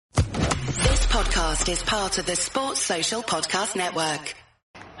podcast is part of the Sports Social Podcast Network.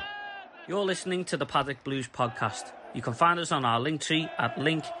 You're listening to the Paddock Blues podcast. You can find us on our Linktree at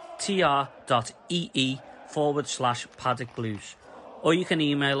linktr.ee/Paddock Blues. Or you can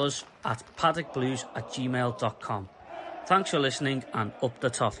email us at paddockblues@gmail.com. Thanks for listening and up the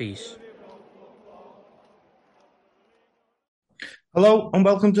toffees. Hello and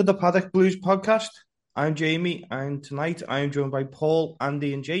welcome to the Paddock Blues podcast. I'm Jamie and tonight I am joined by Paul,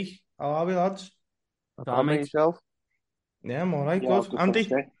 Andy and Jake. How are we, lads? How about yourself? Yeah, I'm alright, good. Andy?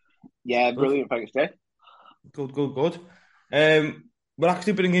 Yeah, brilliant, thanks, Jay. Good. We're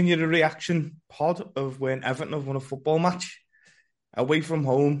actually bringing you the reaction pod of when Everton have won a football match away from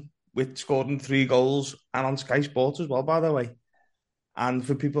home with scoring 3 goals and on Sky Sports as well, by the way. And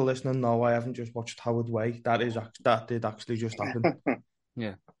for people listening, no, I haven't just watched Howard Way. That did actually just happen.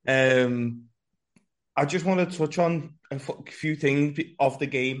 Yeah. I just want to touch on a few things of the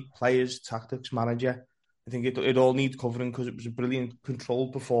game, players, tactics, manager. I think it all needs covering because it was a brilliant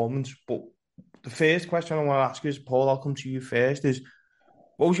controlled performance. But the first question I want to ask is, Paul, I'll come to you first, is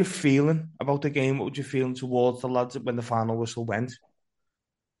what was your feeling about the game? What was your feeling towards the lads when the final whistle went?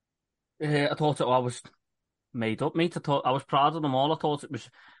 I thought I was made up, mate. I was proud of them all. I thought it was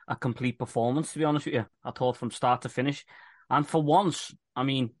a complete performance, to be honest with you. I thought from start to finish. And for once, I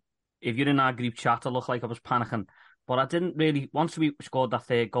mean, if you're in our group chat, I looked like I was panicking. But I didn't really. Once we scored that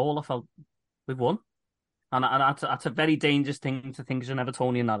third goal, I felt we've won. And that's a very dangerous thing to think as an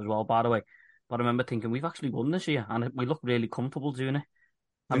Evertonian, that as well, by the way. But I remember thinking, we've actually won this year. And we look really comfortable doing it.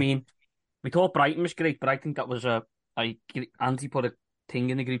 I mean, we thought Brighton was great, but I think that was Andy put a thing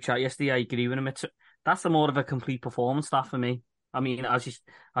in the group chat yesterday. I agree with him. That's the more of a complete performance, that for me. I mean, as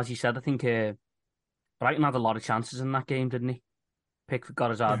you said, I think Brighton had a lot of chances in that game, didn't he? Pickford got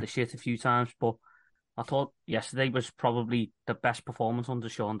us out of the shit a few times, but I thought yesterday was probably the best performance under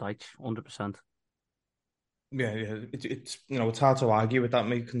Sean Dyche, 100%. Yeah. It's it's hard to argue with that,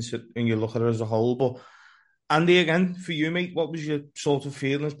 mate, when you look at it as a whole. But Andy, again, for you, mate, what was your sort of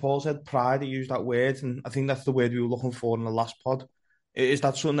feeling? As Paul said, pride, he used that word, and I think that's the word we were looking for in the last pod. Is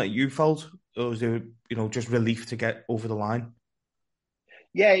that something that you felt, or was there, just relief to get over the line?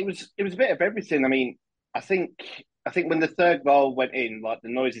 Yeah, it was a bit of everything. I mean, I think when the third goal went in, like the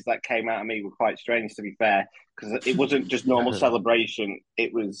noises that came out of me were quite strange, to be fair, because it wasn't just normal celebration.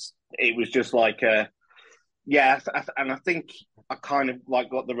 It was just like and I think I kind of like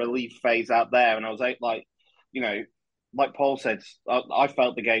got the relief phase out there, and I was like, like Paul said, I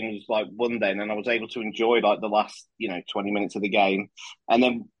felt the game was like won then, and I was able to enjoy like the last 20 minutes of the game, and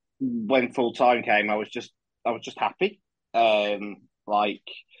then when full time came, I was just happy. Like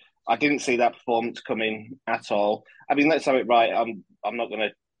I didn't see that performance coming at all. I mean, let's have it right. I'm not going to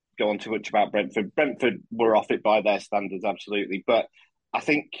go on too much about Brentford. Brentford were off it by their standards, absolutely, but I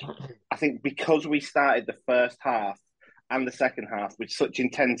think because we started the first half and the second half with such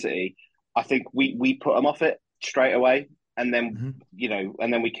intensity, I think we put them off it straight away, and then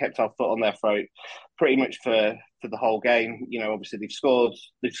and then we kept our foot on their throat pretty much for the whole game. Obviously they've scored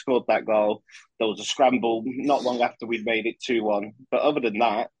that goal. There was a scramble not long after we'd made it 2-1, but other than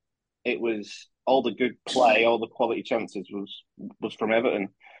that, it was all the good play, all the quality chances was from Everton.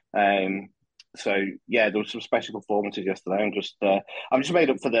 So yeah, there was some special performances yesterday. I'm just made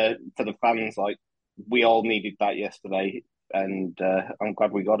up for the fans. Like, we all needed that yesterday, and I'm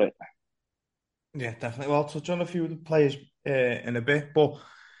glad we got it. Yeah, definitely. Well, I'll touch on a few of the players in a bit, but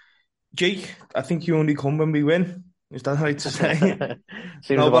Jake, I think you only come when we win. Is that right to say?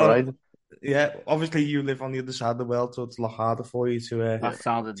 Seems about right. Yeah, obviously you live on the other side of the world, so it's a lot harder for you to. That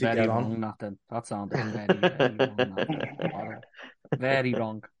sounded very wrong. Nothing. That sounded very, very wrong. Very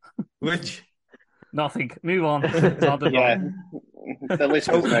wrong. Which? Nothing. Move on. Sounded wrong. The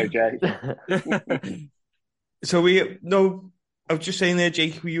listeners know, Jay. So I was just saying there,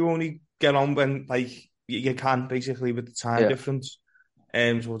 Jake, you only get on when you can, basically, with the time difference. So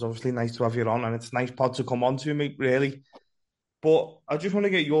it's obviously nice to have you on, and it's a nice pod to come on to, mate, really. But I just want to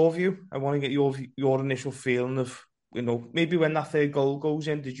get your view. I want to get your initial feeling of, maybe when that third goal goes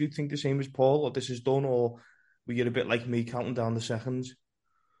in, did you think the same as Paul, or this is done, or were you a bit like me counting down the seconds?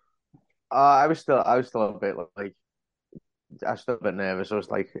 I was still a bit I was still a bit nervous. I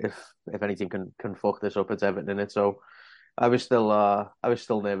was like, if anything can fuck this up, it's Everton in it. So I was still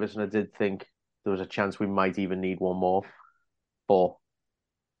nervous, and I did think there was a chance we might even need one more. But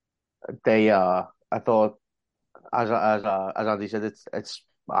I thought, as Andy said, it's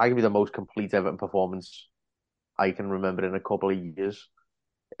arguably the most complete Everton performance I can remember in a couple of years,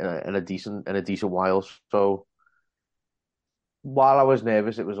 in a decent while. So while I was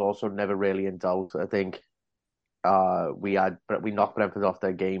nervous, it was also never really in doubt. I think we knocked Brentford off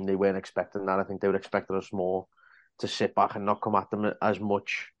their game. They weren't expecting that. I think they were expecting us more to sit back and not come at them as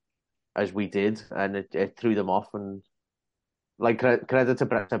much as we did, and it threw them off. And like credit to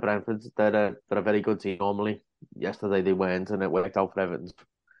Brentford, they're a very good team normally. Yesterday they weren't, and it worked out for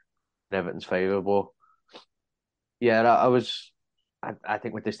Everton's favour. But yeah, I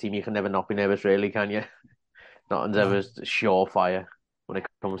think with this team you can never not be nervous, really, can you? Nothing's No. ever surefire when it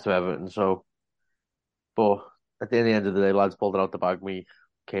comes to Everton. So, but at the end of the day, lads pulled it out the bag. We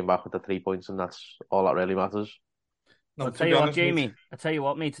came back with the 3 points, and that's all that really matters. No, I'll to tell be you what, honest, Jamie. I tell you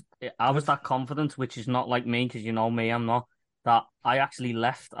what, mate. I was that confident, which is not like me, because you know me, I'm not. That I actually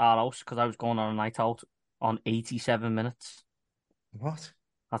left our house because I was going on a night out on 87 minutes. what?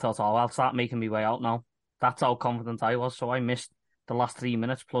 I thought, oh, I'll start making my way out now. That's how confident I was. So I missed the last 3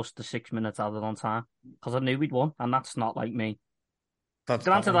 minutes plus the 6 minutes added on time because I knew we'd won, and that's not like me. That's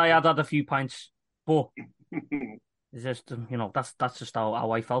not Granted, like I it. had a few pints, but it's just that's just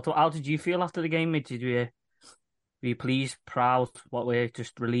how I felt. How did you feel after the game, mate? Were you pleased, proud? What were you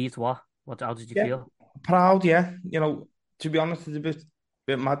just relieved? How did you Yeah, feel? proud. Yeah, to be honest, it's a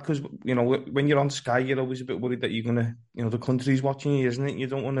bit mad because when you're on Sky, you're always a bit worried that you're gonna, the country's watching you, isn't it? You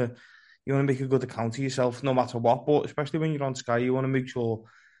don't want to, you want to make a good account of yourself no matter what. But especially when you're on Sky, you want to make sure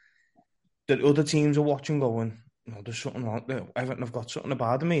that other teams are watching, going, there's something wrong. Everton have got something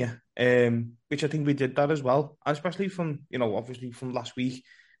about them here. Which I think we did that as well, and especially from obviously from last week,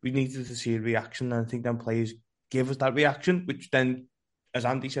 we needed to see a reaction, and I think then players give us that reaction, which then, as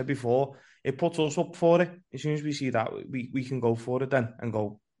Andy said before, it puts us up for it. As soon as we see that, we can go for it then and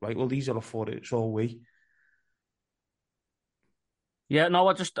go, right, well, these are up for it, so are we. Yeah, no,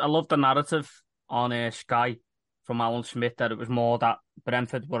 I love the narrative on Sky from Alan Smith that it was more that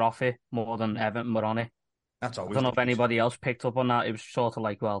Brentford were off it more than Everton were on it. That's I always don't know the if case. anybody else picked up on that. It was sort of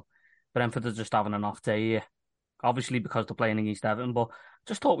like, well, Brentford are just having an off day here. Obviously because they're playing against Everton, but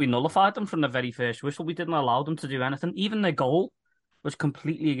just thought we nullified them from the very first whistle. We didn't allow them to do anything. Even their goal was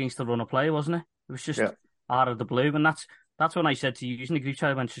completely against the run of play, wasn't it? It was just Yeah, out of the blue. And that's when I said to you, using the group chat,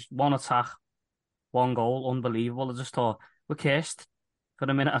 I went, just one attack, one goal, unbelievable. I just thought, we're cursed. For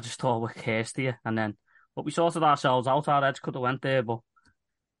a minute, I just thought, we're cursed here. And then, but we sorted ourselves out. Our edge could have went there, but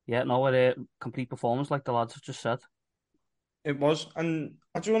yeah, no, we're a complete performance, like the lads have just said. It was, and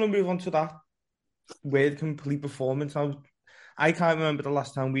I just want to move on to that word complete performance. I can't remember the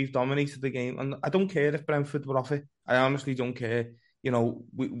last time we've dominated the game, and I don't care if Brentford were off it. I honestly don't care.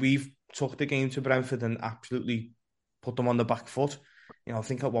 We've took the game to Brentford and absolutely put them on the back foot. I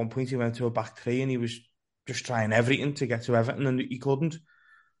think at one point he went to a back three and he was just trying everything to get to Everton and he couldn't.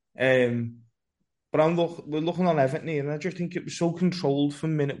 Um, but we're looking on Everton here, and I just think it was so controlled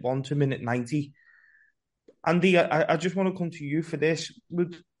from minute 1 to minute 90. Andy, I just want to come to you for this.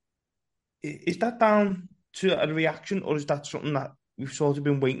 Is that down to a reaction, or is that something that we've sort of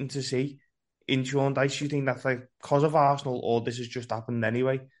been waiting to see in Sean Dyche? Do you think that's like because of Arsenal, or this has just happened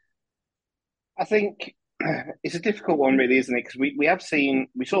anyway? I think it's a difficult one, really, isn't it? Because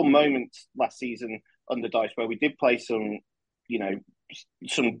we saw moments last season under Dyche where we did play you know,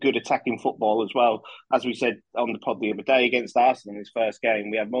 some good attacking football as well. As we said on the pod the other day against Arsenal in his first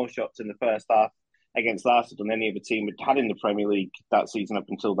game, we had more shots in the first half against Arsenal than any other team had had in the Premier League that season up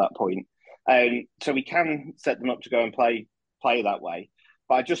until that point. So we can set them up to go and play that way.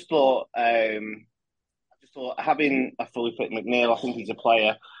 But I just thought having a fully fit McNeil, I think he's a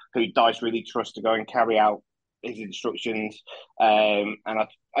player who Dice really trusts to go and carry out his instructions.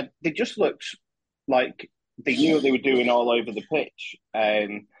 They just looked like they knew what they were doing all over the pitch.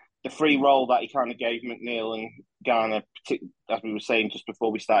 The free roll that he kind of gave McNeil and Garner, as we were saying just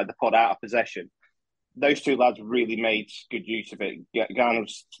before we started the pod, out of possession, those two lads really made good use of it. Garner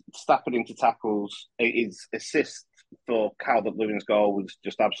was snapping into tackles. His assist for Calvert Lewin's goal was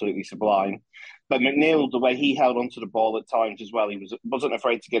just absolutely sublime. But McNeil, the way he held onto the ball at times as well, he wasn't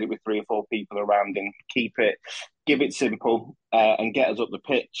afraid to get it with 3 or 4 people around him, keep it, give it simple, and get us up the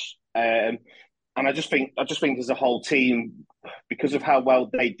pitch. And I just think as a whole team, because of how well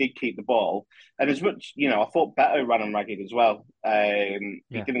they did keep the ball, and as much, I thought Beto ran and ragged as well. He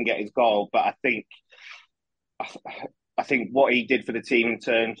didn't get his goal, but I think what he did for the team in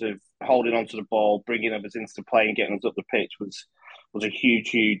terms of holding onto the ball, bringing others into play, and getting us up the pitch was a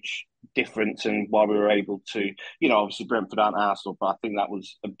huge difference, and why we were able to, obviously Brentford aren't Arsenal, but I think that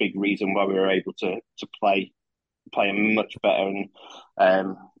was a big reason why we were able to play much better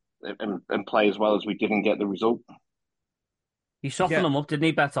and play as well as we did and get the result. He softened Yeah, them up, didn't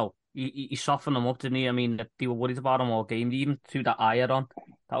he, Beto? He softened them up, didn't he? I mean, they were worried about him all game. They even threw that iron on.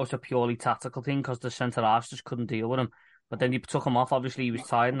 That was a purely tactical thing because the centre halves just couldn't deal with him. But then he took him off. Obviously, he was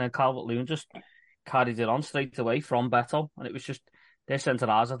tired, and then Calvert-Lewin just carried it on straight away from Beto, and it was just their centre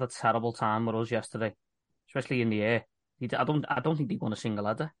halves had a terrible time with us yesterday, especially in the air. I don't think they won a single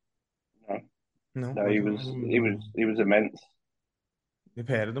header. No, No, he was immense. The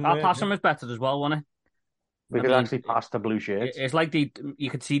pair of them Our were. passing was better as well, wasn't it? We I could mean, actually pass the blue shirts. it's like you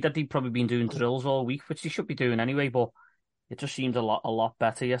could see that they'd probably been doing drills all week, which they should be doing anyway, but it just seemed a lot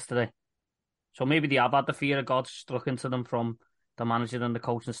better yesterday. So maybe they have had the fear of God struck into them from the manager and the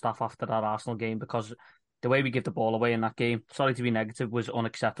coaching staff after that Arsenal game, because the way we give the ball away in that game, sorry to be negative, was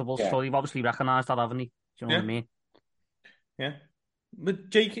unacceptable. Yeah. So they've obviously recognised that, haven't they? Do you know what I mean? Yeah. But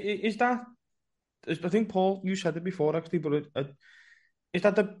Jake, is that, I think, Paul, you said it before actually, but is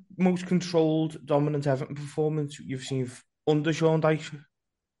that the most controlled, dominant Everton performance you've seen under Sean Dyche?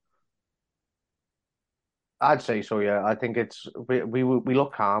 I'd say so, yeah. I think we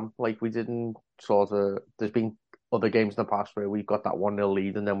look calm. Like we didn't sort of. There's been other games in the past where we've got that 1-0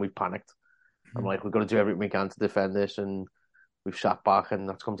 lead and then we've panicked. I'm like, we've got to do everything we can to defend this, and we've sat back, and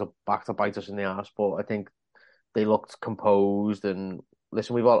that's come back to bite us in the ass. But I think they looked composed, and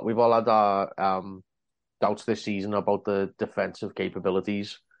listen, we've all had our doubts this season about the defensive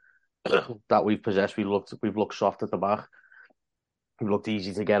capabilities that we've possessed. We've looked soft at the back. We've looked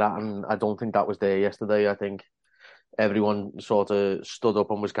easy to get at, and I don't think that was there yesterday. I think everyone sort of stood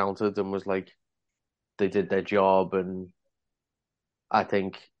up and was counted and was like, they did their job, and I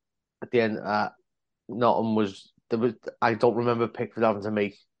think at the end, Nottingham was there was. I don't remember Pickford having to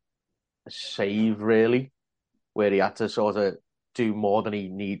make a save really, where he had to sort of do more than he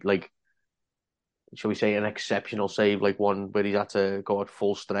need. Like, shall we say, an exceptional save, like one where he had to go at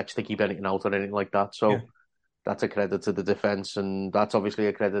full stretch to keep anything out or anything like that. So that's a credit to the defense, and that's obviously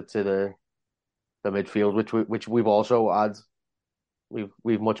a credit to the midfield, which we've also had.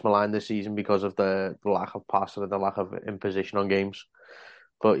 We've much maligned this season because of the lack of passing and the lack of imposition on games.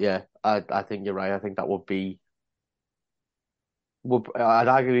 But yeah, I think you're right. I think that I'd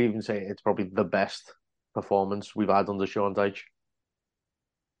argue even say it's probably the best performance we've had under Sean Dyche.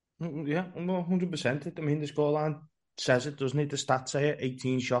 Yeah, 100%. I mean, the scoreline says it, doesn't it? The stats say it: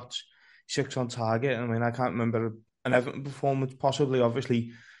 18 shots, 6 on target. I mean, I can't remember an Everton performance. Possibly,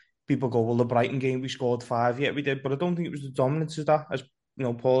 obviously, people go, well, the Brighton game we scored 5. Yeah, we did, but I don't think it was the dominance of that. As you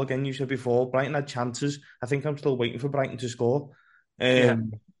know, Paul, again, you said before, Brighton had chances. I think I'm still waiting for Brighton to score.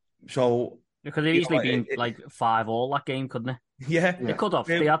 So because they've easily been like 5-5 that game, couldn't they? Yeah, they could have.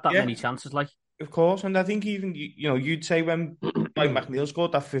 They had that many chances, like. Of course, and I think even you'd say when Mike McNeil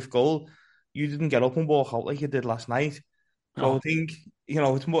scored that 5th goal, you didn't get up and walk out like you did last night. So I think it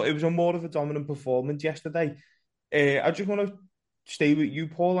was more of a dominant performance yesterday. I just want to stay with you,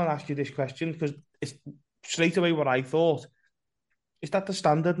 Paul, and ask you this question because it's straight away what I thought. Is that the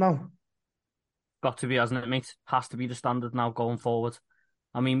standard now? Got to be, hasn't it, mate? Has to be the standard now going forward.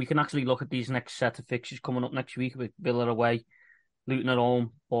 I mean, we can actually look at these next set of fixtures coming up next week with Villa away, Luton at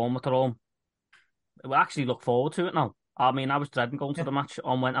home, Bournemouth at home. We actually look forward to it now. I mean, I was dreading going to the match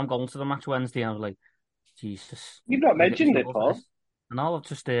I'm going to the match Wednesday, and I was like, Jesus. You've not mentioned it, Paul. No, I've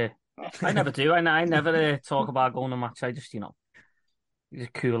just, I never do. I never talk about going to a match. I just,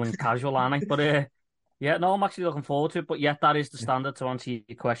 just cool and casual, aren't I? But, yeah, no, I'm actually looking forward to it. But yet, that is the standard to answer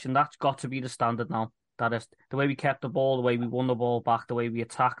your question. That's got to be the standard now. That is the way we kept the ball, the way we won the ball back, the way we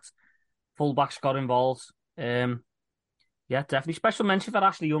attacked. Fullbacks got involved. Yeah, definitely. Special mention for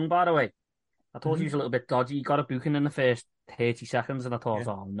Ashley Young, by the way. I thought he was a little bit dodgy. He got a booking in the first 30 seconds, and I thought,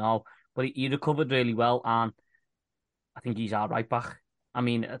 oh no. But he recovered really well, and I think he's our right back. I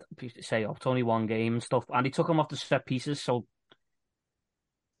mean, say, it's only one game and stuff, and he took him off the set pieces, so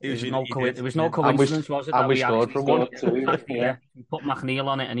it was no coincidence, was it? And we scored from one. Yeah, we put McNeil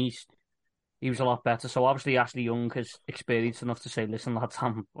on it, and he was a lot better. So obviously Ashley Young has experienced enough to say, listen, lads,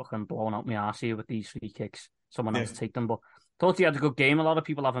 I'm fucking blowing out my arse here with these free kicks. Someone else take them. But thought he had a good game. A lot of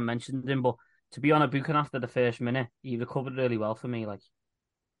people haven't mentioned him, but to be on a booking after the first minute, he recovered really well for me. Like,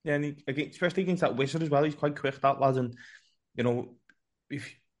 yeah, and especially against that Whistle as well, he's quite quick, that lad. And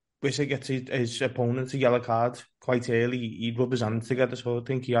if Whistle gets his opponent a yellow card quite early, he'd rub his hands together. So I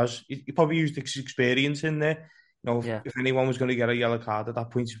think he probably used his experience in there. If anyone was going to get a yellow card at that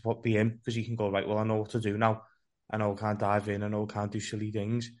point, it would be him, because he can go, right, well, I know what to do now. I know I can't dive in. I know I can't do silly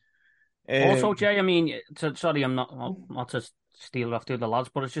things. Also, Jay, I mean, sorry, I'm not to steal after the lads,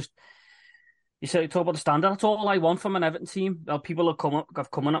 but it's just, you talk about the standard. That's all I want from an Everton team. People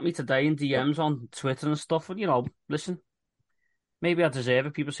have coming at me today in DMs on Twitter and stuff. And listen, maybe I deserve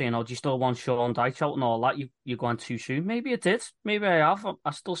it. People saying, "Oh, do you still want Sean Dyche out and all that? You're going too soon." Maybe it did. Maybe I have.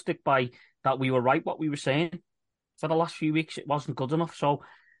 I still stick by that. We were right. What we were saying for the last few weeks, it wasn't good enough. So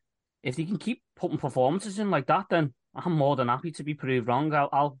if they can keep putting performances in like that, then I'm more than happy to be proved wrong.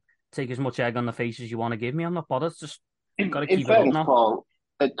 I'll take as much egg on the face as you want to give me. I'm not bothered. Just got to In keep it up fairness, now. Paul,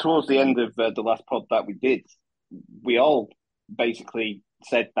 towards the end of the last pod that we did, we all basically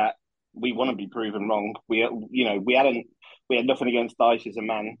said that we want to be proven wrong. We had nothing against Dyche as a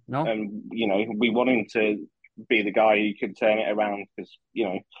man, No, and we want him to be the guy who can turn it around because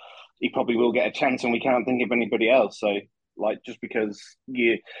he probably will get a chance, and we can't think of anybody else. So, like, just because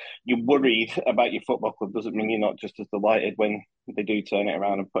you're worried about your football club doesn't mean you're not just as delighted when they do turn it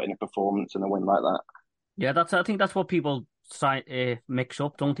around and put in a performance and a win like that. yeah, I think that's what people mix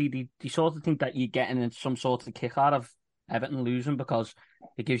up, don't they? They sort of think that you're getting some sort of kick out of Everton losing because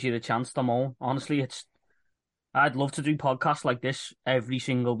it gives you the chance to moan. Honestly, I'd love to do podcasts like this every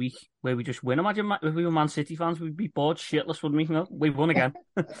single week where we just win. Imagine if we were Man City fans, we'd be bored shitless, wouldn't we? No, we won again.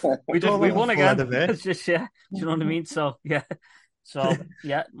 we won again. It's just, yeah, do you know what I mean? So yeah,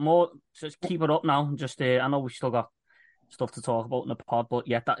 more just keep it up now. And just I know we've still got stuff to talk about in the pod, but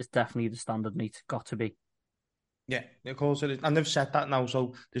yeah, that is definitely the standard, mate. Got to be. Yeah, of course it is, and they've said that now,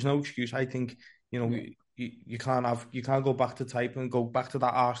 so there's no excuse. I think you can't go back to type and go back to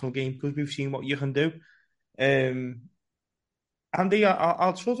that Arsenal game because we've seen what you can do. Andy,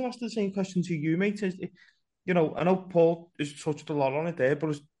 I'll sort of ask the same question to you, mate. I know Paul has touched a lot on it there,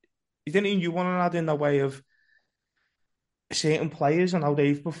 but is there anything you want to add in the way of certain players and how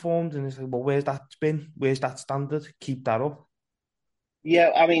they've performed? And it's like, well, where's that been? Where's that standard? Keep that up.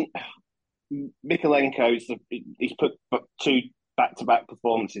 Yeah, I mean, he's put two back-to-back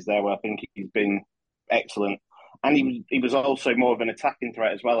performances there where I think he's been excellent, and he was also more of an attacking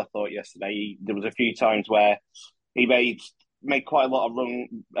threat as well. I thought yesterday there was a few times where he made quite a lot of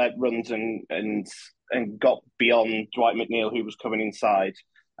runs and got beyond Dwight McNeil, who was coming inside.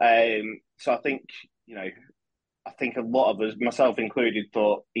 So I think a lot of us, myself included,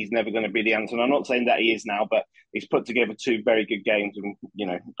 thought he's never going to be the answer. And I'm not saying that he is now, but he's put together two very good games, and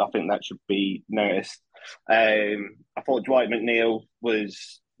I think that should be noticed. I thought Dwight McNeil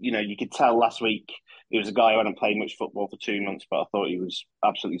was, you could tell last week he was a guy who hadn't played much football for 2 months, but I thought he was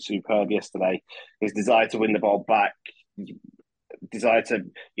absolutely superb yesterday. His desire to win the ball back, desire to,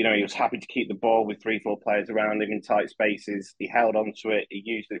 he was happy to keep the ball with 3-4 players around him in tight spaces. He held on to it. He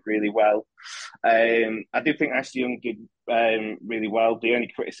used it really well. I do think Ashley Young did really well. The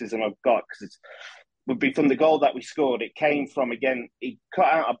only criticism I've got, would be from the goal that we scored. It came from, again, he cut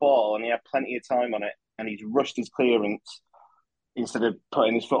out a ball and he had plenty of time on it and he's rushed his clearance instead of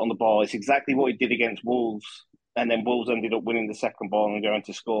putting his foot on the ball. It's exactly what he did against Wolves. And then Wolves ended up winning the second ball and going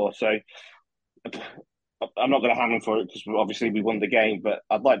to score. So I'm not going to hammer him for it because obviously we won the game, but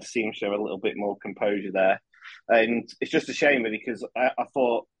I'd like to see him show a little bit more composure there. And it's just a shame really because I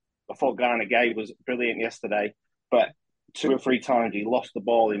thought Garner Gay was brilliant yesterday, but 2 or 3 times he lost the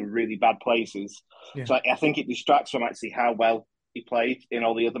ball in really bad places. Yeah. So I think it distracts from actually how well he played in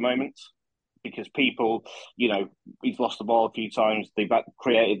all the other moments because people, he's lost the ball a few times. They've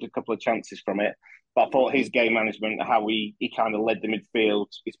created a couple of chances from it. But I thought his game management, how he kind of led the midfield,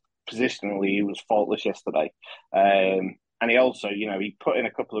 positionally, he was faultless yesterday. And he also, he put in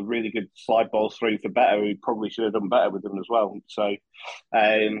a couple of really good slide balls through for Better, who probably should have done better with them as well. So,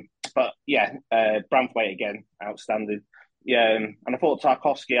 but yeah, Branthwaite again, outstanding. Yeah, and I thought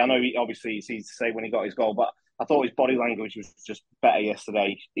Tarkowski, I know it's easy to say when he got his goal, but I thought his body language was just better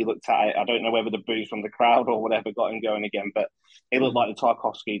yesterday. He looked at it. I don't know whether the boos from the crowd or whatever got him going again, but he looked like the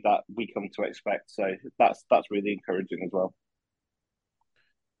Tarkowski that we come to expect. So that's really encouraging as well.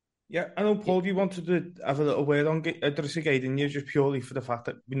 Yeah, I know, Paul, you wanted to have a little word on Idrissa Gueye, didn't you? Just purely for the fact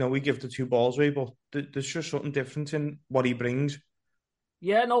that, we give the 2 balls away, but there's just something different in what he brings.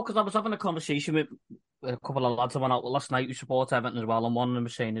 Yeah, no, because I was having a conversation with a couple of lads I went out last night who support Everton as well, and one of them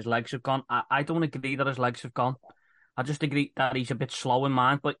was saying his legs have gone. I don't agree that his legs have gone. I just agree that he's a bit slow in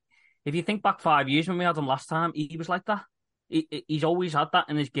mind. But if you think back 5 years when we had him last time, he was like that. He's always had that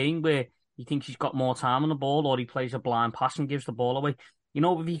in his game where he thinks he's got more time on the ball or he plays a blind pass and gives the ball away.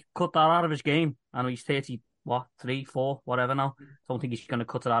 If he cut that out of his game, I know he's 3, 4, whatever now. I don't think he's going to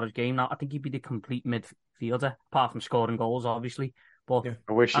cut it out of his game now. I think he'd be the complete midfielder, apart from scoring goals, obviously. But yeah.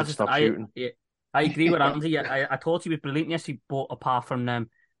 I wish he'd stop shooting. I agree with Andy. I thought he was brilliant yesterday, but apart from them,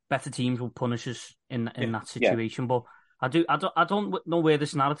 better teams will punish us in that situation. Yeah. But I don't know where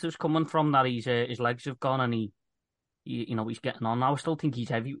this narrative's coming from that his legs have gone and he's getting on. I still think he's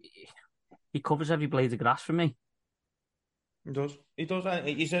heavy. He covers every blade of grass for me. He does. He's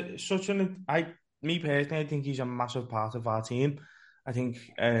me personally, I think he's a massive part of our team. I think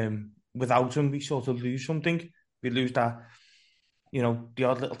without him, we sort of lose something. We lose that the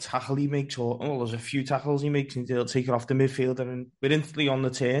odd little tackle he makes, or there's a few tackles he makes, and he'll take it off the midfielder, and we're instantly on the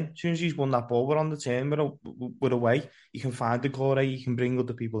turn. As soon as he's won that ball, we're on the turn. We're away. You can find the corner. You can bring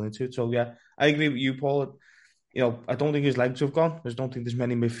other people into it. So yeah, I agree with you, Paul. I don't think his legs have gone. I don't think there's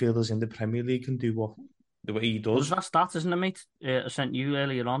many midfielders in the Premier League can do the way he There was does. that stat, isn't it, mate? I sent you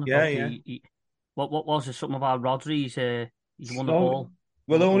earlier on Yeah, about yeah. what was it? Something about Rodri. He's won the So, ball.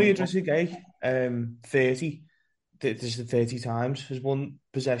 well, only What, Idrissa Gueye, 30. This is the 30 times has won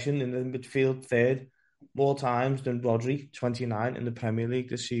possession in the midfield third, more times than Rodri, 29 in the Premier League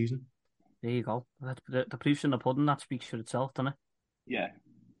this season. there you go. The proof's in the pudding. That speaks for itself, doesn't it? Yeah.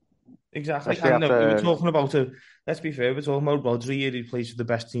 Exactly. Especially And we were after talking about let's be fair, we're talking about Rodri here, who plays for the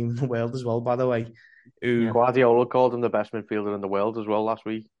best team in the world as well, by the way. Yeah. Guardiola called him the best midfielder in the world as well last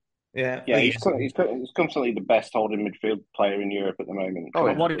week. Yeah, Yeah, he's constantly the best holding midfield player in Europe at the moment. Oh,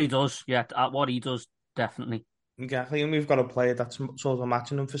 yeah. What he does, what he does, definitely. exactly. And we've got a player that's sort of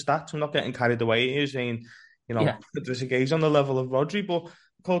matching him for stats. I'm not getting carried away here saying, Yeah. Idrissa Gueye's on the level of Rodri, but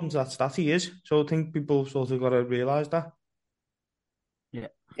according to that stat, he is. So I think people sort of got to realise that. Yeah.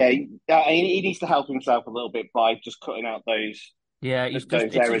 Yeah, he needs to help himself a little bit by just cutting out those Yeah, he's just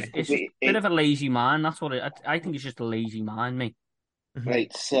those errors it's because just a bit of a lazy man. That's what I think he's just a lazy man, mate.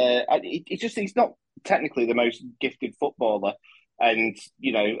 Mhm. he's not technically the most gifted footballer, and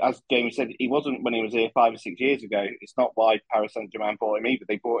as Jamie said, he wasn't when he was here 5 or 6 years ago. It's not why Paris Saint-Germain bought him either.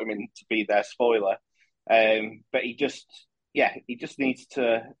 They bought him in to be their spoiler, but he just needs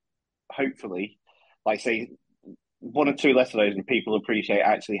to hopefully, like say, one or two less of those, and people appreciate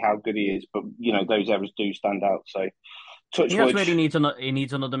actually how good he is. But those errors do stand out. So touch He that's wood. where he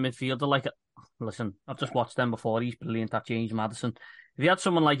needs another midfielder. Like, listen, I've just watched them before. He's brilliant at James Maddison. If you had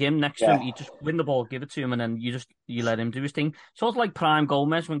someone like him next to him, Yeah, you just win the ball, give it to him, and then you let him do his thing. Sort of like prime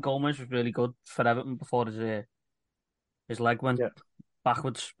Gomez when Gomez was really good for Everton before his leg went Yeah.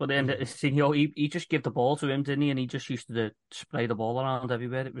 backwards. But then he just gave the ball to him, didn't he? And he just used to spray the ball around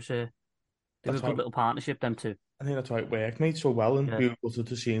everywhere. It was they were a That's good right. little partnership, them two. I think that's why it worked, mate, so well, and Yeah. we were gutted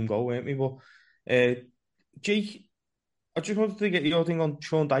to see him go, weren't we? But Jake, I just wanted to get your thing on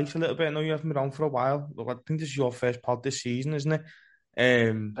Sean Dyche a little bit. I know you haven't been on for a while. Look, I think this is your first pod this season, isn't it?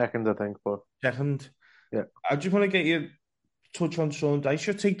 Second, I think, but Second. yeah. I just want to get your touch on Sean Dyche.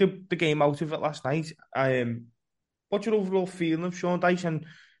 You take the game out of it last night. What's your overall feeling of Sean Dyche, and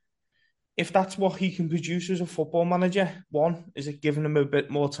if that's what he can produce as a football manager? One, is it giving him a bit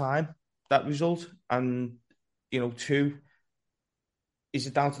more time, that result? And, two, is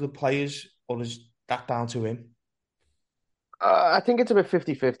it down to the players, or is that down to him? I think it's a bit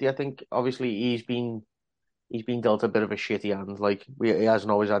 50-50. I think obviously he's been dealt a bit of a shitty hand. Like he hasn't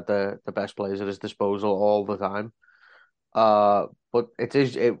always had the best players at his disposal all the time. But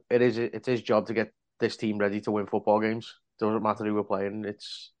it's his job to get this team ready to win football games. Doesn't matter who we're playing.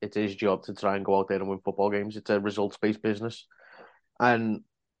 It's his job to try and go out there and win football games. It's a results based business, and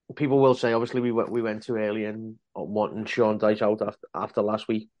people will say obviously we went too early and wanting Sean Dyche out after last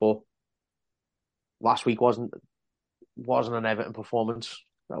week, but last week wasn't an Everton performance.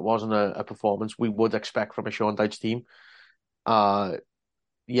 That wasn't a performance we would expect from a Sean Dyche team. Uh,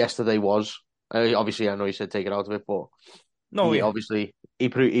 Yesterday was. Obviously, I know you said take it out of it, but No, he yeah. obviously he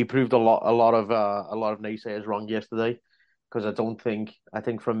proved a lot of naysayers wrong yesterday because I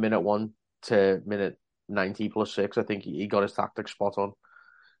think from minute 1 to minute 90 plus 6, I think he got his tactics spot on.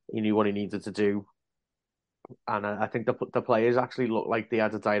 He knew what he needed to do, and I think the players actually looked like they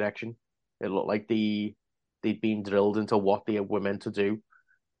had a direction. It looked like they'd been drilled into what they were meant to do,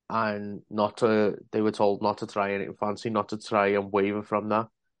 and they were told not to try anything fancy, not to try and waver from that.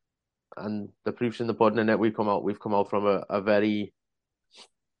 And the proof's in the pudding, and that we've come out from a very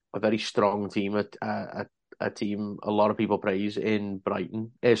strong team, a team a lot of people praise in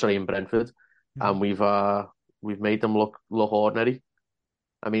in Brentford, and Mhm. we've made them look ordinary.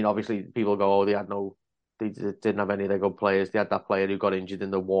 I mean, obviously people go, oh, they didn't have any of their good players. They had that player who got injured in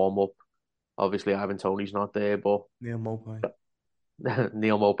the warm up. Obviously, Ivan Toney's not there, but Neil Maupay.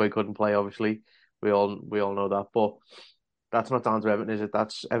 Neil Maupay couldn't play. Obviously, we all know that, but that's not down to Everton, is it?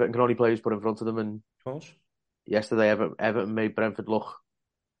 That's Everton can only play who's put in front of them, and Of course. yesterday Everton made Brentford look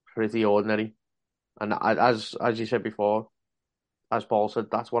pretty ordinary. And as you said before, as Paul said,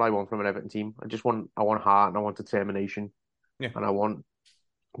 that's what I want from an Everton team. I want heart and I want determination Yeah. and I want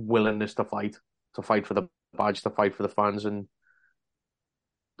willingness to fight for the badge, to fight for the fans, and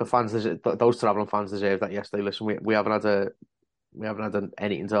the fans, those travelling fans deserve that yesterday. Listen, we haven't had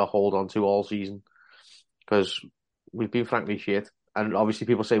anything to hold on to all season because we've been frankly shit. And obviously,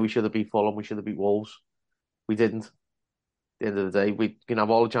 people say we should have beat Fulham, we should have beat Wolves. We didn't. At the end of the day, we can have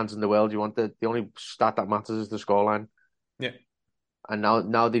all the chances in the world. You want the only stat that matters is the scoreline. Yeah. And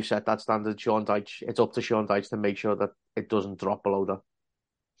now they've set that standard. Sean Dyche, it's up to Sean Dyche to make sure that it doesn't drop below that.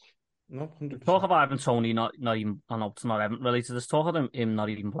 No, Talk 100%. about Ivan Toney not even, I know it's not Everton related. There's talk of him not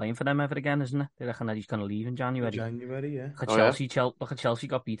even playing for them ever again, isn't it? They reckon that he's going to leave in In January. January, yeah. Look at Oh yeah, Chelsea. Look at Chelsea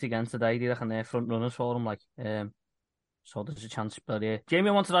got beat again today. They reckon they're front runners for him. So there's a chance. But Jamie,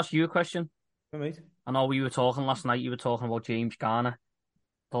 I wanted to ask you a question. Yeah, mate. I know we were talking last night. You were talking about James Garner.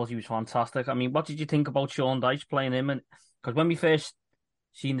 Thought he was fantastic. I mean, what did you think about Sean Dyche playing him? And because when we first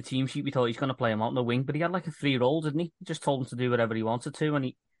seen the team sheet, we thought he's going to play him out on the wing, but he had like a free role, didn't he? He just told him to do whatever he wanted to,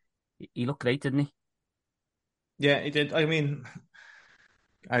 and he looked great, didn't he? Yeah, he did. I mean,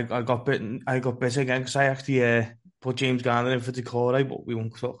 I got bitten. I got bit again because I actually put James Garner in for Decore, but we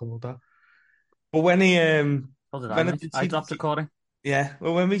won't talk about that. But when he So did I, when I mate. did I see dropped the recording. yeah,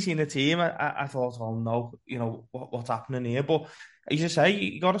 well, when we seen the team, I thought, oh no, what's happening here? But as you say,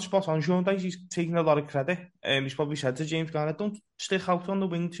 you got a spot on Sean Dyche. He's taking a lot of credit. He's probably said to James Garner, don't stick out on the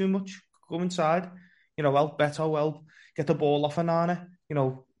wing too much. Go inside. Help Beto, help get the ball off Anana.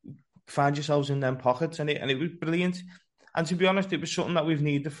 Find yourselves in them pockets, and it was brilliant. And to be honest, it was something that we've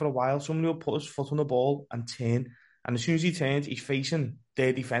needed for a while. Somebody will put his foot on the ball and turn. And as soon as he turns, he's facing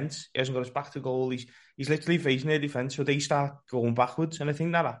their defence. He hasn't got his back to goal. He's literally facing their defence, so they start going backwards. And I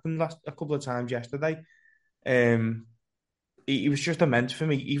think that happened a couple of times yesterday. He was just immense for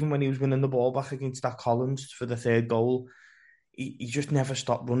me. Even when he was winning the ball back against that Collins for the third goal, he just never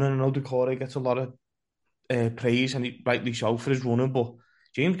stopped running. I know Decore gets a lot of praise, and rightly so, for his running, but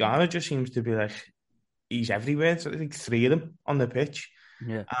James Garner just seems to be like, he's everywhere. So I think three of them on the pitch.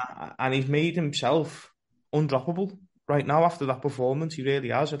 Yeah. And he's made himself undroppable right now after that performance. He really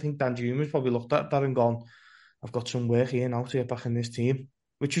has. I think Dan Juma's probably looked at that and gone, I've got some work here now to get back in this team,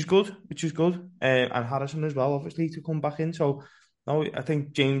 which is good. And Harrison as well, obviously, to come back in. So, no, I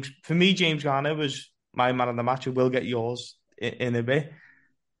think James Garner was my man of the match. It will get yours in a bit.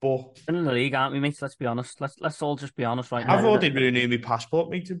 But Been in the league, aren't we, mate? Let's be honest. Let's all just be honest right now. I've already renewed my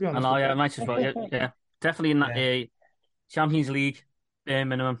passport, mate, to be I honest. know, yeah, might as well. Yeah. Definitely in that Champions League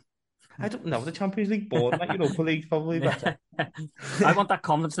minimum. I don't know, the Champions League board, that Europa League probably better. I want that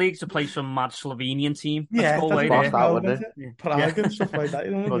Conference League to play some mad Slovenian team. Yeah, Let's go away that's there. out, wouldn't it? Prague and stuff like that.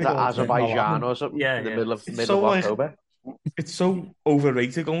 Go to Azerbaijan or something in the middle of October. It's so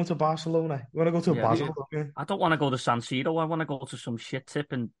overrated going to Barcelona. You want to go to Basel? Yeah. I don't want to go to San Siro. I want to go to some shit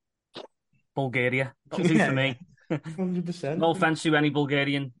tip in Bulgaria. That'll do for me. 100%. No offense to any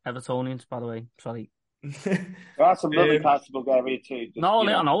Bulgarian Evertonians, by the way. Sorry. There are some lovely parts of Bulgaria too. No.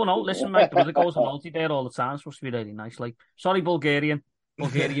 Listen, mate, the brother goes to multi there all the time. It's supposed to be really nice. Like, sorry, Bulgarian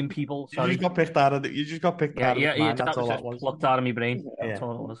people. Sorry. You just got picked out of it. Yeah. That's all that was. was. Plucked out of my brain. That's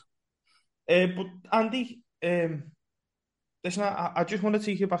all it was. But Andy, listen, I just want to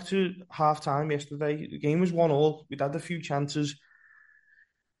take you back to half time yesterday. The game was 1-1. We'd had a few chances.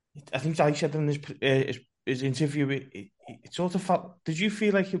 I think I said in his interview, it sort of felt. Did you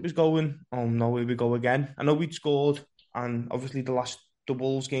feel like it was going, oh no, here we go again? I know we'd scored, and obviously the last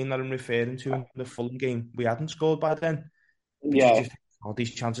doubles game that I'm referring to, the Fulham game, we hadn't scored by then. But yeah. you just,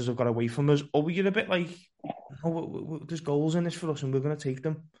 these chances have got away from us. Or were you a bit like, oh, there's goals in this for us and we're going to take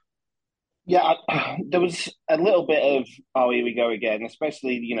them? Yeah, there was a little bit of, oh, here we go again,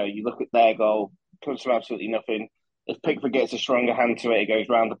 especially, you look at their goal, comes from absolutely nothing. If Pickford gets a stronger hand to it, it goes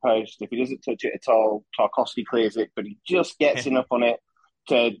round the post. If he doesn't touch it at all, Tarkowski clears it, but he just gets enough on it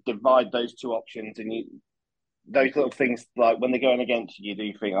to divide those two options. And those little things, like when they're going against you,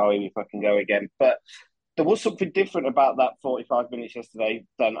 do think, oh, here we fucking go again. But there was something different about that 45 minutes yesterday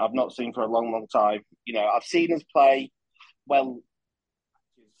than I've not seen for a long, long time. I've seen us play well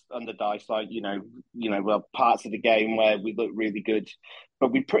under Dice, like well, parts of the game where we looked really good,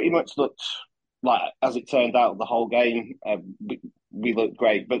 but we pretty much looked like, as it turned out, the whole game we looked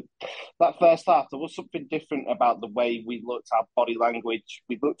great. But that first half, there was something different about the way we looked, our body language.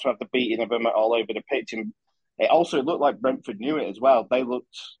 We looked to have the beating of them all over the pitch, and it also looked like Brentford knew it as well. They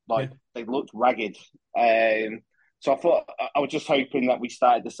looked they looked ragged. So I was just hoping that we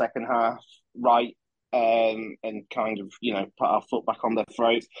started the second half right. And kind of, put our foot back on their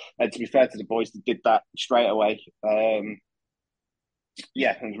throat. And to be fair to the boys, they did that straight away. It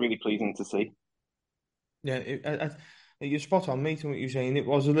was really pleasing to see. Yeah, you're spot on, mate, what you're saying. It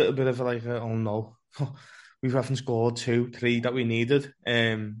was a little bit of oh no, we haven't scored 2, 3 that we needed.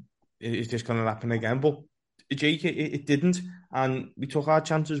 Is this going to happen again? But Jake, it didn't. And we took our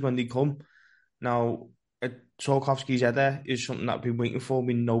chances when they come. Now, Tarkowski's header is something that we've been waiting for.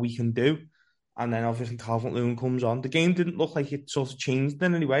 We know we can do. And then obviously Calvert-Lewin comes on. The game didn't look like it sort of changed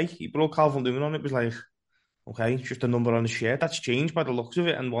in any way. He brought Calvert-Lewin on. It was like, okay, it's just a number on the shirt. That's changed by the looks of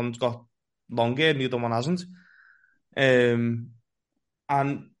it. And one's got longer and the other one hasn't.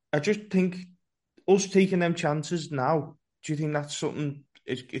 And I just think us taking them chances now, do you think that's something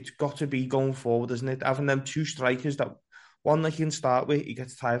it's got to be going forward, isn't it? Having them two strikers that one that you can start with, he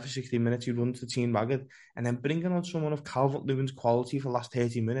gets tired for 60 minutes, he runs the team ragged, and then bringing on someone of Calvert-Lewin's quality for the last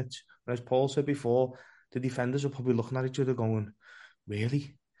 30 minutes. And as Paul said before, the defenders are probably looking at each other going,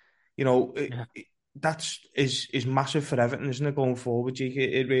 really? You know, Yeah. that's is massive for Everton, isn't it, going forward, Jake?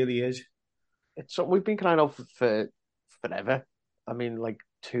 It really is. It's something we've been crying out for forever. I mean, like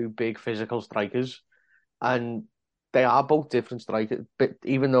two big physical strikers, and they are both different strikers. But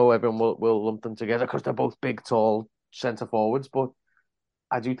even though everyone will lump them together because they're both big, tall centre forwards, but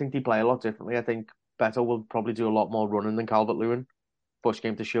I do think they play a lot differently. I think Beto will probably do a lot more running than Calvert-Lewin. Push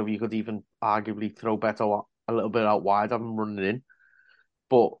came to shove, you could even arguably throw Beto a little bit out wide, have him running in.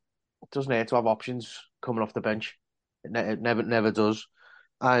 But it doesn't hurt to have options coming off the bench. It never does,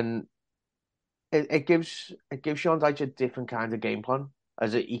 and it gives Sean Dyche a different kind of game plan,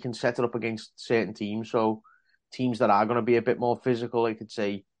 as he can set it up against certain teams. So teams that are going to be a bit more physical, I could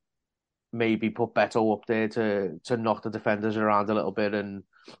say maybe put Beto up there to knock the defenders around a little bit and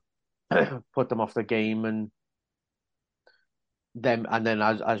put them off the game, and then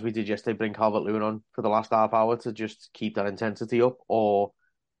as we did yesterday, bring Calvert-Lewin on for the last half hour to just keep that intensity up. Or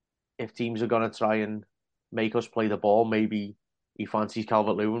if teams are going to try and make us play the ball, maybe he fancies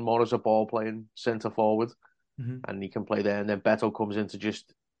Calvert-Lewin more as a ball playing centre forward, and he can play there. And then Beto comes in to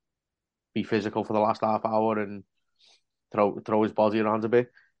just be physical for the last half hour and throw his body around a bit.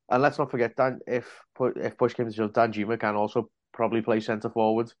 And let's not forget that if push comes to shove, Danjuma can also probably play centre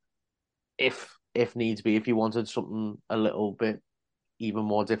forward if needs be, if you wanted something a little bit even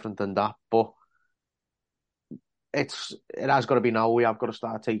more different than that. But it has got to be now. We have got to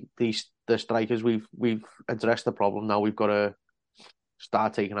start take the strikers. We've addressed the problem. Now we've got to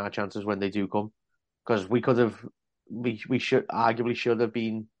start taking our chances when they do come, because we should have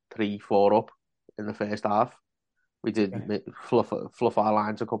been 3-4 up in the first half. We did fluff our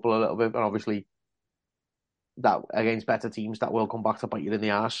lines a little bit, and obviously that against better teams that will come back to bite you in the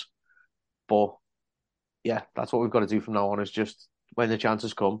arse. But yeah, that's what we've got to do from now on, is just when the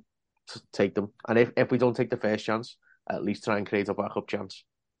chances come, to take them. And if we don't take the first chance, at least try and create a backup chance.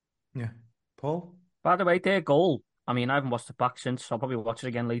 Yeah. Paul? By the way, their goal, I mean, I haven't watched it back since, so I'll probably watch it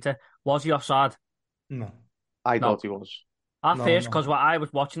again later. Was he offside? No. I No. thought he was. At first, because what I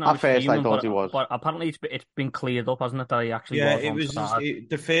was watching, I was first, I fuming, thought he was. but apparently it's been cleared up, hasn't it, that he actually Yeah, was it was onside.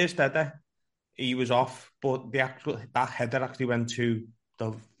 the first header, he was off, but that header actually went to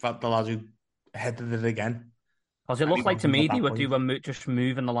the lad who headed it again. Because it looked like to me they were just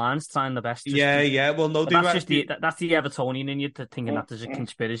moving the lines, trying the best. Yeah. Well, no, that's just that's the Evertonian in you thinking that there's a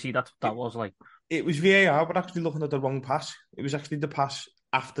conspiracy. That was like it was VAR, but actually looking at the wrong pass. It was actually the pass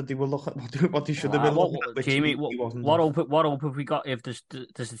after they were looking what they should have been looking at. Jamie, what hope have we got if there's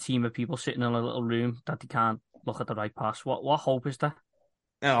a team of people sitting in a little room that they can't look at the right pass? What hope is there?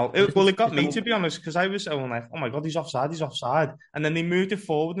 No, it got me, to be honest, because I was like, oh my God, he's offside. And then they moved it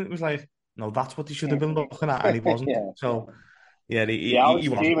forward and it was like, no, that's what he should have been looking at, and he wasn't. So, yeah, I was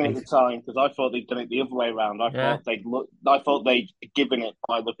fuming at the time because I thought they'd done it the other way around. I thought they'd given it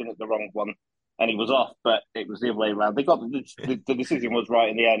by looking at the wrong one, and he was off, but it was the other way around. They got the decision was right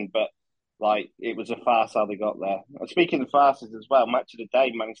in the end, but like it was a farce how they got there. And speaking of farces as well, Match of the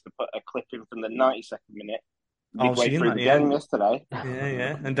Day managed to put a clip in from the 92nd minute. Midway through the game yesterday.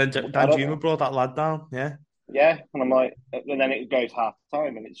 Yeah. And then Danjuma brought that lad down, yeah. Yeah, and I'm like, and then it goes half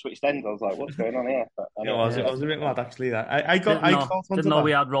time and it switched ends. I was like, what's going on here? But anyway, it was a bit mad, actually, that. I didn't know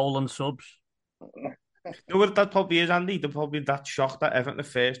we had rolling subs. You know what that probably is, Andy? They're probably that shocked that Everton the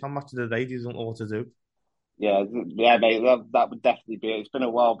first on Match of the Day, they don't know what to do. Yeah, mate, that would definitely be it. It's been a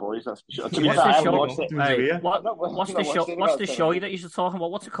while, boys, that's for sure. To be fair, I haven't watched it. What's the show that you're talking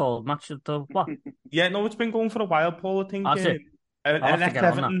about? What's it called? Match of the what? Yeah, no, it's been going for a while, Paul, I think. That's it. An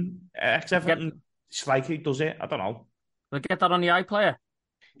ex-Everton striker does it, I don't know. We'll get that on the iPlayer.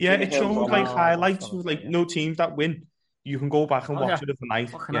 Yeah, it shows like highlights, like no teams that win. You can go back and watch it overnight.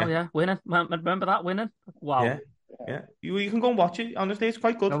 Fucking hell, yeah. Winning. Remember that winning? Wow. Yeah. You can go and watch it. Honestly, it's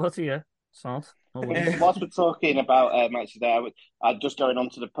quite good. Whilst we're talking about Match of the Day, I just going on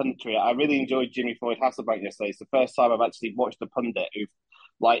to the punditry. I really enjoyed Jimmy Floyd Hasselbank yesterday. It's the first time I've actually watched a pundit who,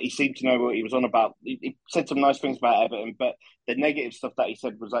 like, he seemed to know what he was on about. He said some nice things about Everton, but the negative stuff that he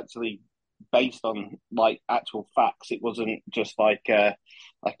said was actually based on like actual facts. It wasn't just like a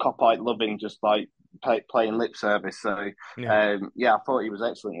cop-out loving, just like playing lip service. So I thought he was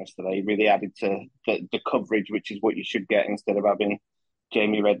excellent yesterday. He really added to the coverage, which is what you should get instead of having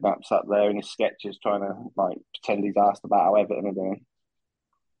Jamie Redknapp sat there in his sketches trying to like pretend he's asked about how Everton are doing.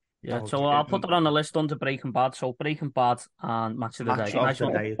 Yeah, so I'll put that on the list under Breaking Bad. So Breaking Bad and Match of the Match Day. of Nice the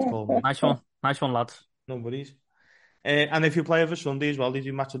one. day, it's called. Mate. Nice one, lads. No worries. And if you play over Sunday as well, they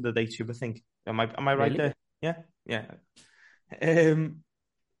do Match of the Day too, I think. Am I right Really? there? Yeah, yeah.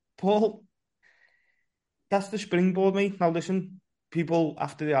 Paul, that's the springboard, mate. Now listen, people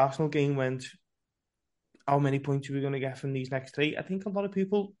after the Arsenal game went, how many points are we going to get from these next three? I think a lot of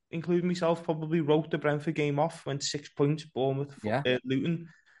people, including myself, probably wrote the Brentford game off, went 6 points, Bournemouth, Yeah. Luton,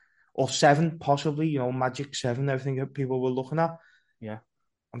 or 7, possibly, magic 7, everything that people were looking at. Yeah.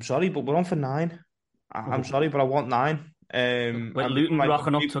 I'm sorry, but we're on for 9. I'm sorry, but I want 9. With Luton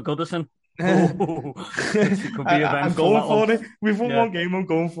rocking up to Goodison. It could be I'm eventful. going for it. We've won Yeah. one game, I'm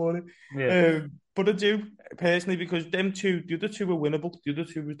going for it. Yeah. But I do, personally, because the other two were winnable. The other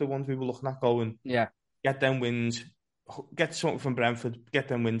two was the ones we were looking at going, Yeah. get them wins, get something from Brentford, get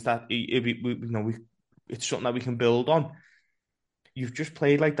them wins that it's something that we can build on. You've just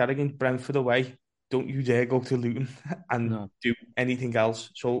played like that against Brentford away. Don't you dare go to Luton and do anything else.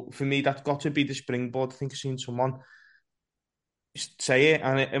 So for me, that's got to be the springboard. I think I've seen someone say it,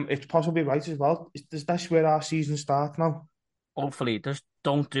 and it's possibly right as well. That's where our season starts now. Hopefully, just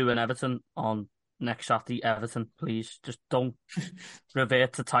don't do an Everton on next Saturday. Everton, please, just don't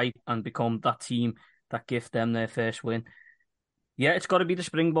revert to type and become that team that gift them their first win. Yeah, it's got to be the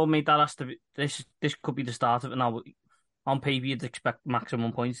springboard, mate. That has to be this. This could be the start of it. Now, on paper, you'd expect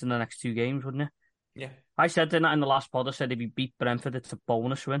maximum points in the next 2 games, wouldn't you? Yeah. I said in the last pod, I said if we beat Brentford, it's a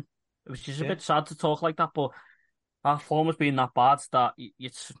bonus win. It was just a bit sad to talk like that, but our form has been that bad that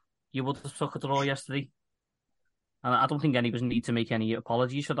you would have took a draw yesterday. And I don't think anybody need to make any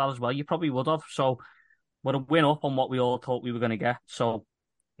apologies for that as well. You probably would have. So we're a win up on what we all thought we were going to get. So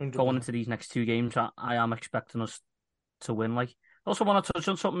 100%. Going into these next 2 games, I am expecting us to win. Like, I also want to touch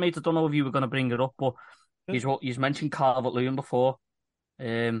on something, mate. I don't know if you were going to bring it up, but he's mentioned Calvert-Lewin before.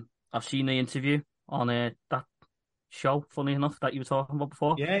 I've seen the interview on that show, funny enough, that you were talking about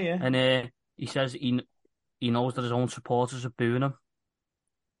before. Yeah, yeah. And he says he knows that his own supporters are booing him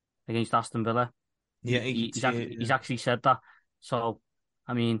against Aston Villa. Yeah, he's actually said that. So,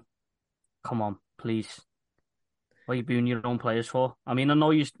 I mean, come on, please. What are you booing your own players for? I mean, I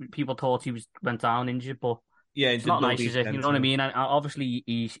know people thought he went down injured, but it's not nice, is it? You know what I mean? Obviously,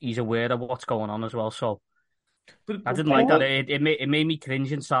 he's aware of what's going on as well. So, but I didn't like that. It made me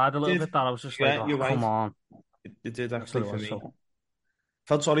cringe inside a little bit. That I was just like, come on. It did actually for me.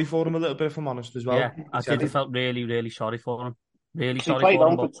 Felt sorry for him a little bit, if I'm honest, as well. Yeah, I did. Felt really, really sorry for him. Really sorry for him. He played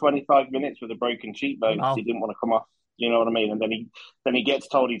on for 25 minutes with a broken cheekbone because he didn't want to come off. You know what I mean? And then he gets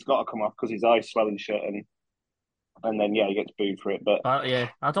told he's got to come off because his eyes swelling shut, and then he gets booed for it. But yeah,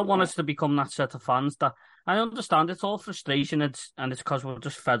 I don't want us to become that set of fans. That I understand it's all frustration. It's because we're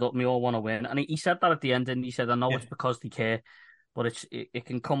just fed up. And we all want to win. And he said that at the end, and he said, "I know it's because they care, but it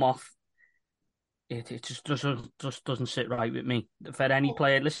can come off." It just doesn't sit right with me. For any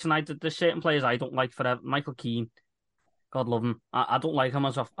player, listen, there's certain players I don't like. For Michael Keane, God love him. I don't like him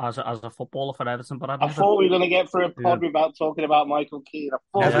as a footballer for Everton. But I thought we were going to get through a pod without talking about Michael Keane.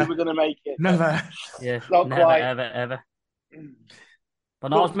 I thought we were going to make it. Never. Yeah, not never, quite. ever.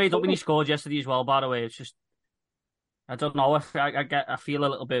 But no, I was made up when he scored yesterday as well. By the way, it's just I don't know if I feel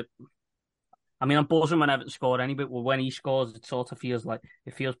a little bit. I mean, I'm buzzing when Everton scored anyway, but when he scores, it sort of feels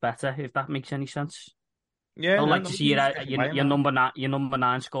better, if that makes any sense. Yeah, I'd like to see your number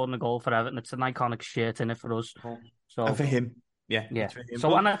 9 scoring a goal for Everton. It's an iconic shirt in it for us. So and for him, yeah. For him.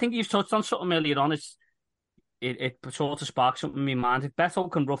 So, but... and I think you've touched on something earlier on. It sort of sparks something in my mind. If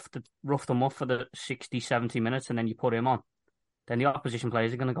Beto can rough them up for the 60, 70 minutes, and then you put him on, then the opposition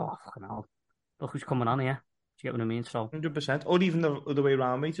players are going to go, oh, fucking hell, look who's coming on here. Do you get what I mean? So 100%, or even the other way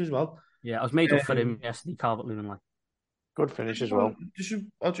around, mate, as well. Yeah, I was made up for him yesterday, Calvert-Lewin. Like, good finish as well.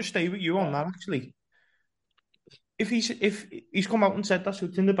 I'll just stay with you on that, actually. If he's come out and said that, so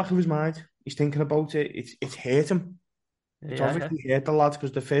it's in the back of his mind, he's thinking about it. It's hurt him. It's obviously hurt the lad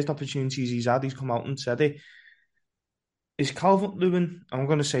because the first opportunities he's had, he's come out and said it. Is Calvert-Lewin? I'm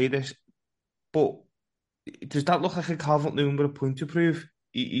going to say this, but does that look like a Calvert-Lewin with a point to prove?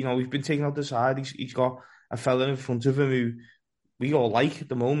 He's been taken out the side. He's got a fella in front of him who we all like at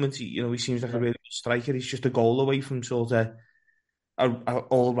the moment. He seems like a really good striker. He's just a goal away from sort of an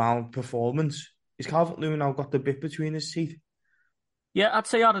all-round performance. Is Calvert-Lewin now got the bit between his teeth? Yeah, I'd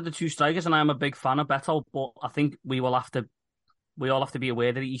say out of the 2 strikers, and I'm a big fan of Beto, but I think we all have to be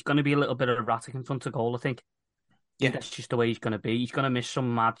aware that he's going to be a little bit erratic in front of goal, I think. Yeah, that's just the way he's going to be. He's going to miss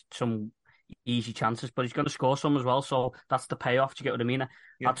some easy chances, but he's going to score some as well. So that's the payoff. Do you get what I mean?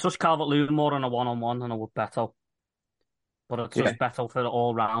 Yeah. I'd trust Calvert-Lewin more on a one-on-one than I would Beto. but it's just better for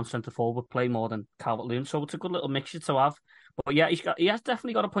all round centre forward play more than Calvert-Lewin. So it's a good little mixture to have. But yeah, he has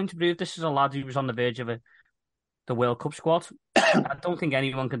definitely got a point to prove. This is a lad who was on the verge of the World Cup squad. I don't think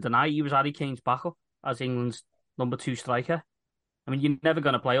anyone can deny he was Harry Kane's backup as England's number 2 striker. I mean, you're never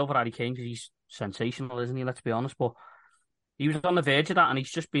going to play over Harry Kane because he's sensational, isn't he? Let's be honest. But he was on the verge of that, and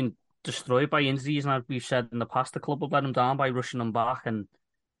he's just been destroyed by injuries. And as we've said in the past, the club have let him down by rushing him back, and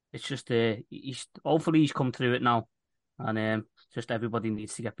it's just hopefully he's come through it now, and just everybody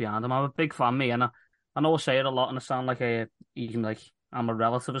needs to get behind him. I'm a big fan, me, and I know I say it a lot, and I sound like even like I'm a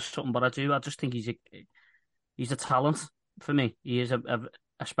relative or something, but I just think he's a talent for me. He is a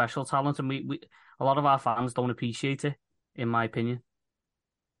special talent, and we a lot of our fans don't appreciate it, in my opinion.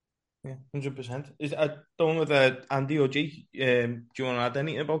 Yeah, 100%. I don't know whether Andy or G, do you want to add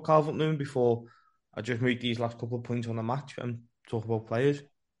anything about Calvert-Lewin before I just make these last couple of points on the match and talk about players?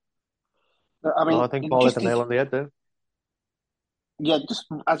 I mean, I think Paul hit the nail on the head there. Yeah, just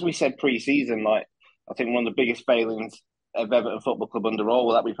as we said pre-season, like I think one of the biggest failings of Everton Football Club under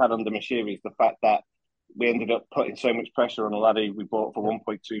all that we've had under Mashiri is the fact that we ended up putting so much pressure on a lad who we bought for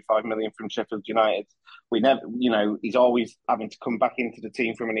 1.25 million from Sheffield United. We never, he's always having to come back into the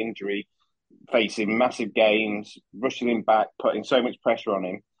team from an injury, facing massive games, rushing him back, putting so much pressure on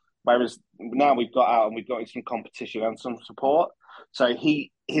him. Whereas now we've got out and we've got him some competition and some support. So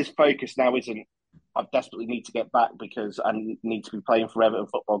his focus now isn't, I desperately need to get back because I need to be playing for Everton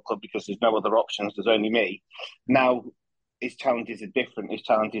Football Club because there's no other options. There's only me. Now his challenges are different. His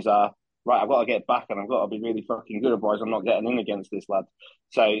challenges are, right, I've got to get back and I've got to be really fucking good, otherwise I'm not getting in against this lad.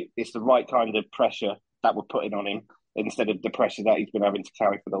 So it's the right kind of pressure that we're putting on him instead of the pressure that he's been having to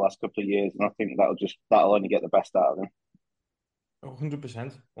carry for the last couple of years. And I think that'll only get the best out of him.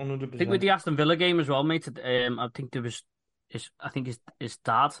 100%. 100%. I think with the Aston Villa game as well, mate, I think there was his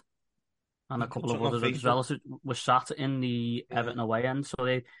dad and a couple of others as well were sat in the Everton away end, so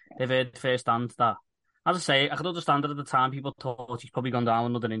they've heard firsthand that. As I say, I could understand that at the time people thought he's probably gone down with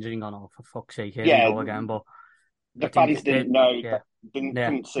another injury and gone, oh, for fuck's sake, here we go again. But the fans didn't know,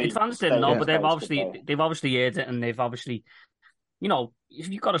 couldn't see. The fans didn't know, but they've obviously heard it, and they've obviously, if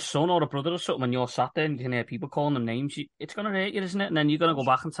you've got a son or a brother or something and you're sat there and you can hear people calling them names, it's going to hurt you, isn't it? And then you're going to go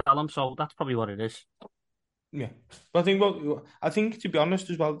back and tell them, so that's probably what it is. Yeah, but I think to be honest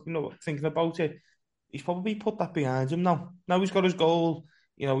as well, thinking about it, he's probably put that behind him now. Now he's got his goal.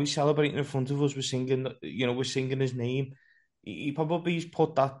 He's celebrating in front of us. We're singing. We're singing his name. He probably's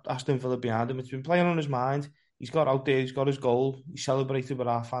put that Aston Villa behind him. It's been playing on his mind. He's got out there. He's got his goal. He's celebrated with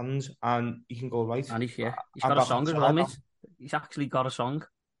our fans, and he can go right. And he's got a song as well, mate. He's actually got a song.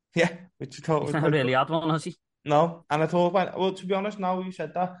 Yeah, which I thought he's never really had one, has he? No, and I thought, well, to be honest, now you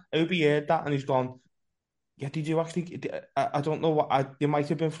said that, I hope he heard that, and he's gone. Yeah, did you actually? I don't know what they might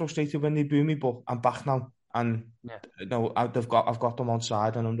have been frustrated when they booed me, but I'm back now, and I've got them on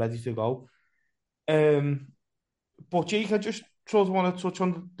side, and I'm ready to go. But Jake, I just sort of want to touch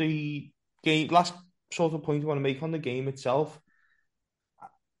on the game. Last sort of point I want to make on the game itself.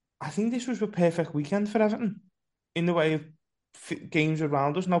 I think this was a perfect weekend for Everton in the way of games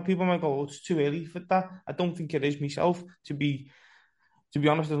around us. Now people might go, "Oh, it's too early for that." I don't think it is myself to be. To be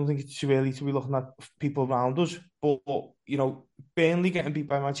honest, I don't think it's too early to be looking at people around us. But Burnley getting beat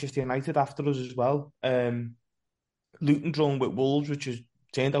by Manchester United after us as well. Luton drawn with Wolves, which has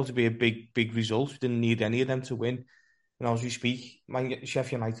turned out to be a big result. We didn't need any of them to win. And as we speak,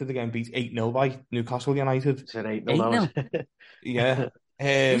 Sheffield United are getting beat 8-0 by Newcastle United. It's an 8-0. Yeah.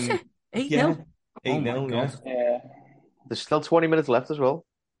 8-0? Yeah. 8-0, yeah. There's still 20 minutes left as well.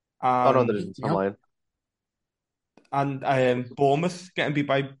 No, there isn't. I'm lying. And Bournemouth getting beat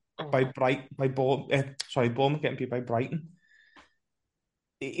Bournemouth getting beat by Brighton.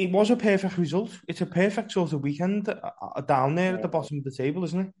 It was a perfect result. It's a perfect sort of weekend down there at the bottom of the table,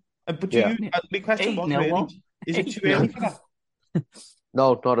 isn't it? But the question was really, is it too early for that?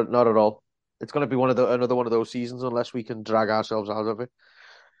 No, not at all. It's going to be another one of those seasons unless we can drag ourselves out of it,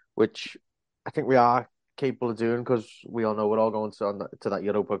 which I think we are capable of doing because we all know we're all going to that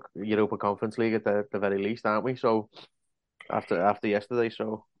Europa Conference League at the very least, aren't we? So after yesterday,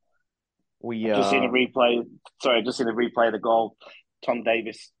 so we just seen a replay. Sorry, I've just seen a replay of the goal. Tom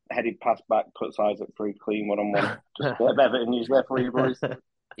Davis headed pass back, puts Isaac through clean 1-on-1. Just a bit of Everton news there for you boys.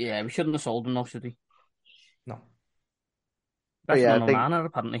 Yeah, we shouldn't have sold him, though, should we? No. That's not a manner,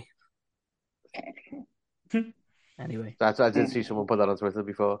 apparently. Anyway, I did see someone put that on Twitter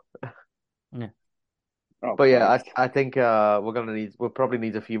before. Yeah. But yeah, I think we'll probably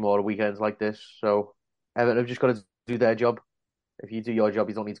need a few more weekends like this. So Everton have just got to do their job. If you do your job,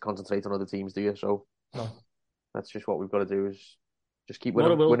 you don't need to concentrate on other teams, do you? So no, that's just what we've got to do is just keep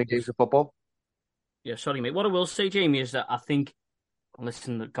winning games of football. Yeah, sorry, mate. What I will say, Jamie, is that I think,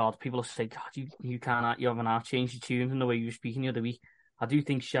 listen, God, people will say, God, you haven't half changed your tune from the way you were speaking the other week. I do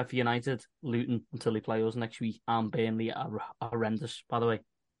think Sheffield United, Luton, until they play us next week, and Burnley are horrendous, by the way.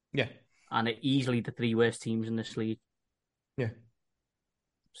 Yeah. And they're easily the three worst teams in this league. Yeah.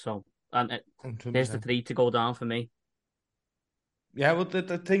 So, and there's the 100%. three to go down for me. Yeah, well,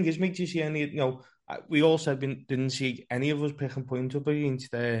 the thing is, mate, you see any, we all said we didn't see any of us picking points up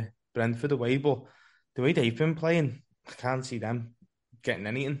against Brentford away, but the way they've been playing, I can't see them getting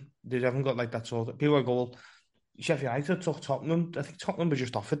anything. They haven't got like that sort of people. Go, well, Sheffield United took Tottenham. I think Tottenham were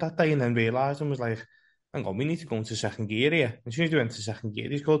just offered that day and then realised and was like, hang on, we need to go into second gear here. As soon as they went to second gear,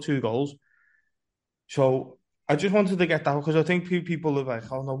 they scored 2 goals. So I just wanted to get that because I think people are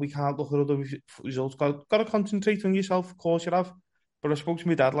like, oh no, we can't look at other results. Got to concentrate on yourself, of course you have. But I spoke to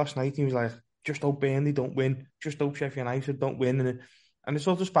my dad last night. He was like, just hope Burnley don't win. Just hope Sheffield United don't win. And it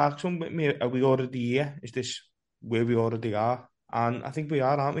sort of sparked something with me. Are we already here? Is this where we already are? And I think we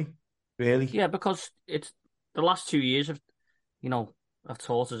are, aren't we? Really? Yeah, because it's the last 2 years have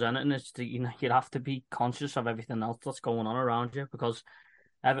taught us anything. It's that, you have to be conscious of everything else that's going on around you because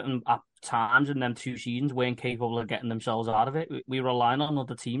Everton at times in them 2 seasons weren't capable of getting themselves out of it. We were relying on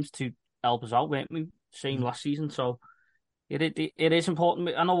other teams to help us out, weren't we? Same last season. So it is important.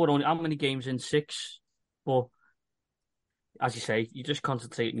 I know we're only how many games in 6, but as you say, you just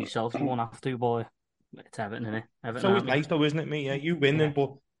concentrate on yourself. You won't have to, boy. It's Everton, isn't it? It's Everton, always aren't we? nice though, isn't it, mate? Yeah, you win, Yeah.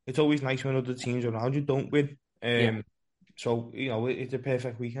 but it's always nice when other teams around you don't win. Yeah. So, it's a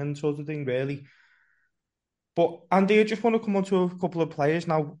perfect weekend sort of thing, really. But Andy, I just want to come on to a couple of players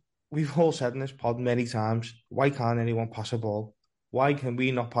now. We've all said in this pod many times, why can't anyone pass a ball? Why can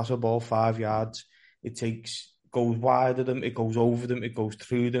we not pass a ball 5 yards? Goes wide of them, it goes over them, it goes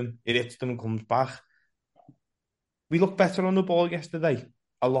through them, it hits them and comes back. We looked better on the ball yesterday,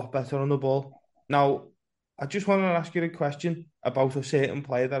 a lot better on the ball. Now, I just want to ask you a question about a certain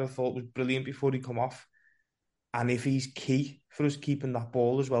player that I thought was brilliant before he come off, and if he's key for us keeping that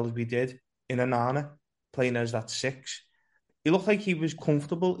ball as well as we did in Onana, playing as that 6. He looked like he was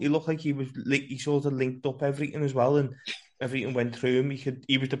comfortable. He looked like he sort of linked up everything as well, and everything went through him.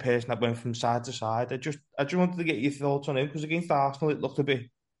 He was the person that went from side to side. I just wanted to get your thoughts on him because against Arsenal it looked a bit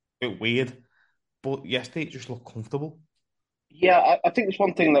weird, but yesterday it just looked comfortable. Yeah, I think there's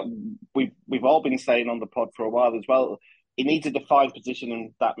one thing that we've all been saying on the pod for a while as well. He needs a defined position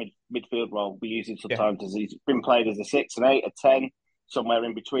in that midfield role. We use it Yeah, sometimes as he's been played as a 6, an 8, a 10, somewhere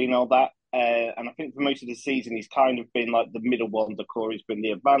in between all that. And I think for most of the season, he's kind of been like the middle one. The core, he's been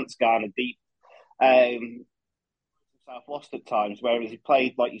the advanced guy and a deep. Himself lost at times, whereas he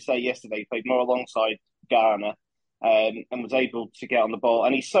played, like you say, yesterday, he played more alongside Garner and was able to get on the ball.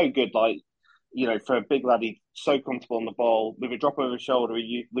 And he's so good, like, for a big lad, he's so comfortable on the ball. With a drop over his shoulder,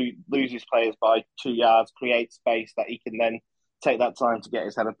 he loses players by 2 yards, creates space that he can then take that time to get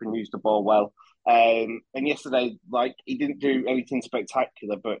his head up and use the ball well. And yesterday, like, he didn't do anything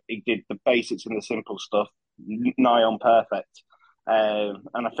spectacular, but he did the basics and the simple stuff nigh on perfect.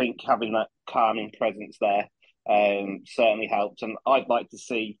 And I think having that calming presence there certainly helps. And I'd like to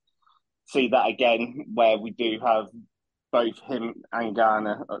see that again, where we do have both him and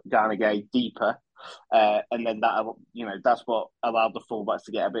Garner Gay deeper, and then that's what allowed the fullbacks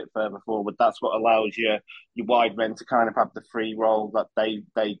to get a bit further forward. That's what allows your wide men to kind of have the free role that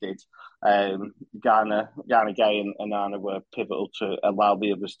they did. Garner Gay and Anna were pivotal to allow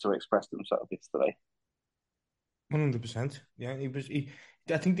the others to express themselves yesterday. 100%. Yeah,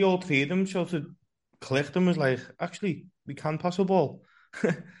 I think the all three of them sort of clicked and was like, actually, we can pass a ball.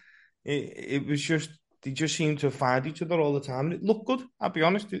 it was just they just seemed to find each other all the time. It looked good. I'll be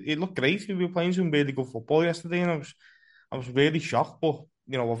honest. It looked great. We were playing some really good football yesterday, and I was really shocked. But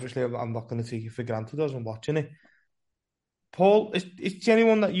obviously, I'm not going to take it for granted as I'm watching it. Paul, is there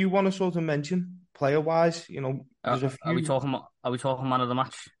anyone that you want to sort of mention player wise? There's a Are we few. talking? Are we talking man of the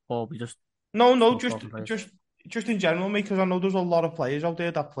match, or are we just No, still just talking players? just in general, mate. Because I know there's a lot of players out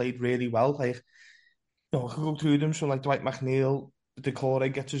there that played really well. Like, I could go through them. So like Dwight McNeil, Decore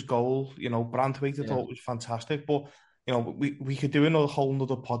gets his goal. Brantwaite I Yeah. thought was fantastic. But we could do another whole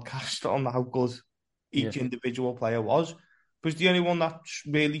nother podcast on how good each individual player was. Was the only one that's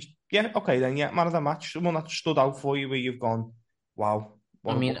really okay then man of the match, someone that stood out for you where you've gone, wow.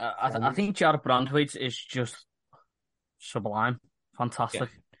 I mean, I think Jared Brandwaite is just sublime, Yeah, fantastic.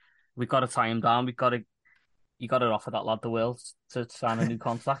 We've got to tie him down. You got to offer that lad the world to sign a new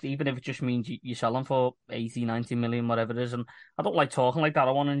contract, even if it just means you sell him for 80, 90 million, whatever it is. And I don't like talking like that.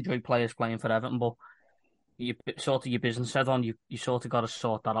 I want to enjoy players playing for Everton, but you sort of your business head on, you sort of got to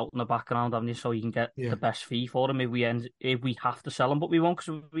sort that out in the background, haven't you? So you can get Yeah. the best fee for him if we have to sell him, but we won't because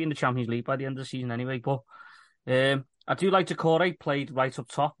we'll be in the Champions League by the end of the season anyway. But I do like Decore played right up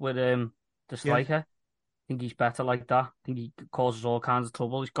top with the striker. I think he's better like that. I think he causes all kinds of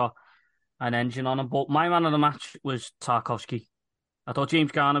trouble. He's got an engine on him. But my man of the match was Tarkowski. I thought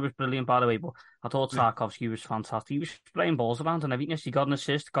James Garner was brilliant, by the way, but I thought Tarkowski was fantastic. He was spraying balls around and everything. He got an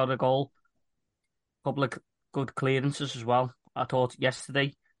assist, got a goal, couple of good clearances as well. I thought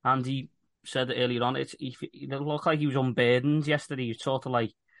yesterday, Andy said it earlier on, he looked like he was unburdened yesterday. He was sort of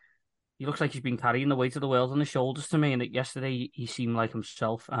like, he looks like he's been carrying the weight of the world on his shoulders to me. And yesterday he seemed like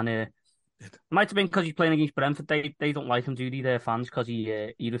himself. And it might have been because he's playing against Brentford. They don't like him, do they? Their fans, because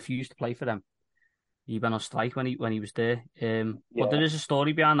he refused to play for them. He went on strike when he was there. But there is a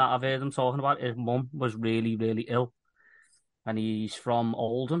story behind that. I've heard him talking about. His mum was really, really ill, and he's from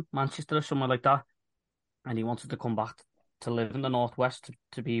Oldham, Manchester, or somewhere like that. And he wanted to come back to live in the northwest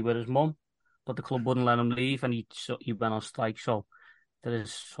to be with his mum, but the club wouldn't let him leave, and he went on strike. So there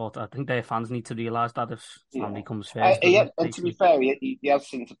is I think their fans need to realise that if family comes first. And to be fair, he has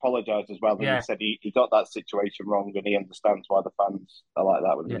since apologised as well. And he said he got that situation wrong, and he understands why the fans are like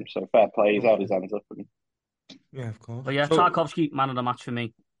that with him. So fair play, he's held his hands up. Yeah, of course. But Tarkowski, man of the match for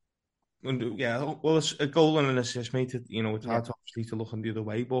me. And well, it's a goal and an assist, mate. It's hard obviously to look on the other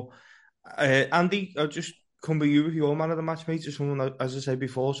way, but. Andy, I'll just come with you with your man of the match, mate. Just someone that, as I said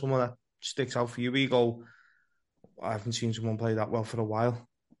before, someone that sticks out for you. We go, I haven't seen someone play that well for a while.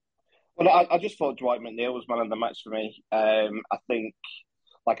 Well, I just thought Dwight McNeil was man of the match for me. I think,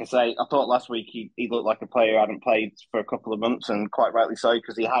 like I say, I thought last week he looked like a player who hadn't played for a couple of months, and quite rightly so,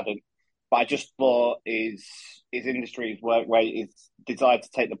 because he hadn't. But I just thought his industry, his work rate, his desire to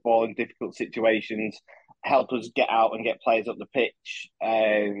take the ball in difficult situations, help us get out and get players up the pitch.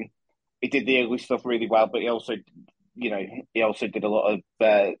 He did the ugly stuff really well, but he also did a lot of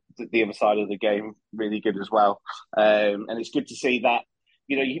the other side of the game really good as well. And it's good to see that.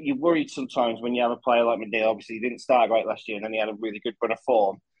 You're worried sometimes when you have a player like McNeil. Obviously, he didn't start great last year, and then he had a really good run of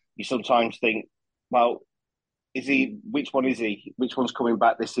form. You sometimes think, well, which one is he? Which one's coming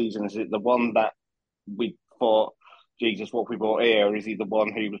back this season? Is it the one that we thought, Jesus, what we bought here? Or is he the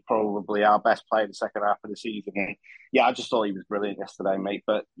one who was probably our best player in the second half of the season? And yeah, I just thought he was brilliant yesterday, mate.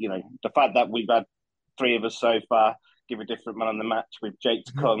 But, the fact that we've had three of us so far give a different man on the match with Jake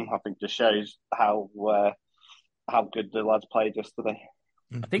to come, I think just shows how good the lads played yesterday.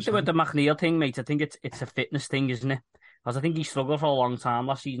 I think with the McNeil thing, mate, I think it's a fitness thing, isn't it? Because I think he struggled for a long time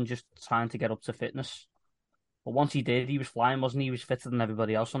last season just trying to get up to fitness. But once he did, he was flying, wasn't he? He was fitter than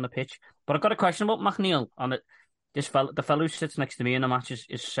everybody else on the pitch. But I've got a question about McNeil. And the fellow who sits next to me in the match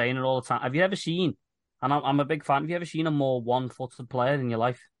is saying it all the time. Have you ever seen, and I'm a big fan, have you ever seen a more one-footed player in your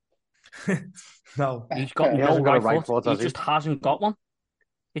life? No. He's got no right foot. He just hasn't got one.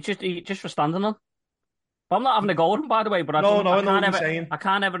 It's just for standing on. But I'm not having a go at him, by the way. But I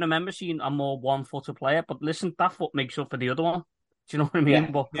can't ever remember seeing a more one-footed player. But listen, that foot makes up for the other one. Do you know what I mean?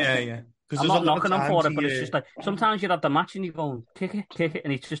 Yeah. But yeah. I'm not knocking him for it, but it's just like sometimes you're at the match and you go kick it,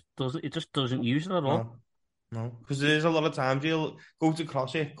 and it just doesn't use it at all. No, because there's a lot of times he'll go to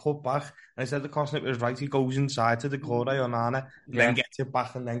cross it, cut back, and instead of crossing it with his right, he goes inside to the corner or Nana, and then gets it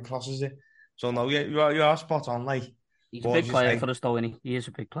back and then crosses it. So no, you are spot on, like. He's a big player for us, though, isn't he? He is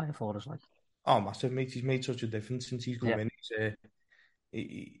a big player for us, like. Oh, massive, mate. He's made such a difference since he's come in.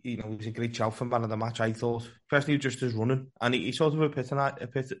 He's a great shout for man of the match, I thought. Especially just his running. And he sort of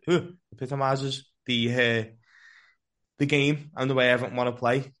epitomises the game and the way Everton want to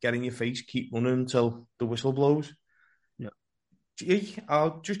play. Get in your face, keep running until the whistle blows. Yeah. Gee,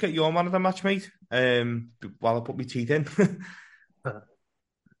 I'll just get your man of the match, mate, while I put my teeth in.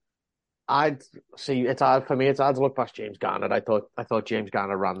 I'd see, it's hard for me. It's hard to look past James Garner. I thought James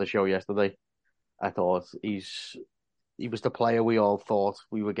Garner ran the show yesterday. I thought he was the player we all thought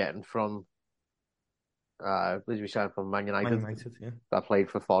we were getting from. Did we sign from Man United? Man United, yeah. That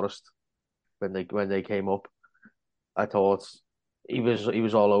played for Forest when they came up. I thought he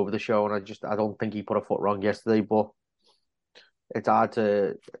was all over the show, and I don't think he put a foot wrong yesterday. But it's hard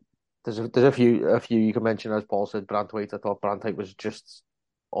to. There's a few you can mention, as Paul said. Brantwaite. I thought Brantwaite was just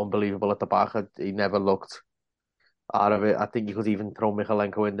unbelievable at the back. He never looked out of it. I think you could even throw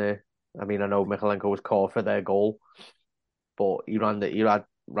Michalenko in there. I mean, I know Michalenko was called for their goal, but he ran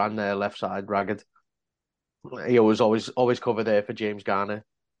their left side ragged. He was always covered there for James Garner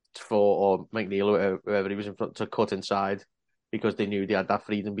or McNeil or whoever he was in front to cut inside because they knew they had that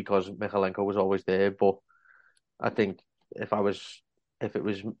freedom because Michalenko was always there. But I think if it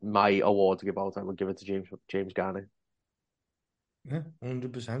was my award to give out, I would give it to James Garner. Yeah,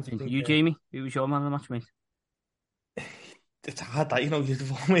 100%. You, Jamie, who was your man of the match, mate? it's hard that,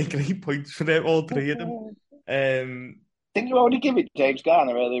 you've all made great points for them, all three of them. Didn't you already give it James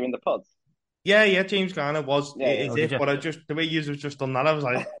Garner earlier in the pod? Yeah, James Garner is Oh, it, did you? but the way you have just done that, I was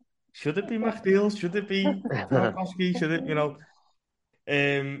like, should it be McNeil? Should it be Tarkowski? Should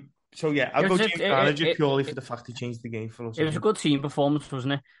it? So yeah, I'll It go was just, James Garner just purely for the fact he changed the game for us. it was a good team performance,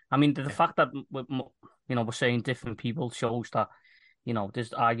 wasn't it? I mean, the Yeah. fact that we're saying different people shows that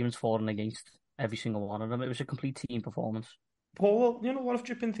there's arguments for and against every single one of them. It was a complete team performance. Paul, you know what I've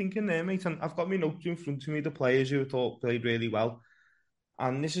just been thinking there, mate, and I've got my notes in front of me, the players who I thought played really well.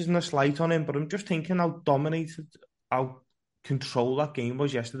 And this isn't a slight on him, but I'm just thinking how controlled that game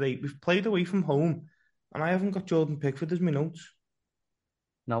was yesterday. We've played away from home, and I haven't got Jordan Pickford as my notes.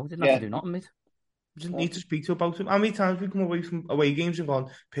 No, we didn't have to do nothing, mate. We didn't need to speak to about him. How many times we come away from away games and gone,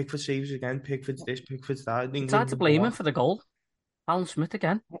 Pickford saves again, Pickford's this, Pickford's that. It's hard to blame him for the goal. Alan Smith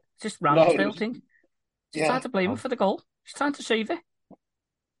again. It's just No, Ramsdale thing. It's hard to blame him Oh. for the goal. He's trying to save it.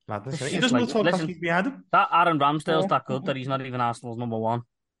 Madness. It's He just doesn't like, look like listen, he's behind him. that Aaron Ramsdale's that good that he's not even Arsenal's number one.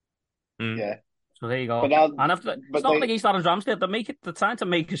 Yeah. So there you go. But now, And it's not against Aaron Ramsdale. They're trying to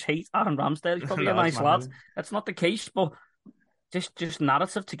make us hate Aaron Ramsdale. He's probably a No, it's nice mad. lad. That's not the case, but just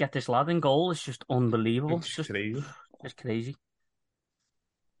narrative to get this lad in goal is just unbelievable. It's crazy. Just crazy.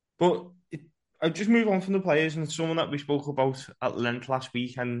 But I'll just move on from the players, and it's someone that we spoke about at length last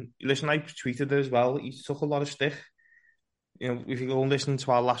week. And listen, I tweeted it as well. He took a lot of stick. If you go and listen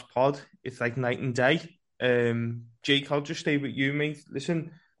to our last pod, it's like night and day. Jake, I'll just stay with you, mate.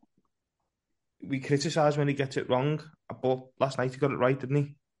 Listen, we criticise when he gets it wrong, but last night he got it right, didn't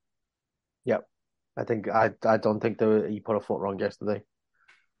he? Yep. I don't think he put a foot wrong yesterday.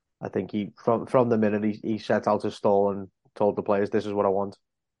 I think he from the minute he set out his stall and told the players, "This is what I want.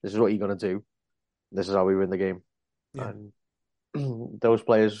 This is what you're going to do. This is how we win the game." Yeah. And those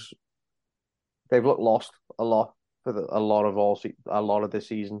players, they've looked lost a lot for a lot of this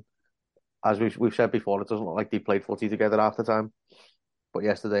season. As we've said before, it doesn't look like they played footy together half the time. But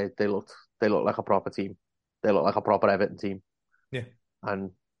yesterday they looked like a proper team. They look like a proper Everton team. Yeah.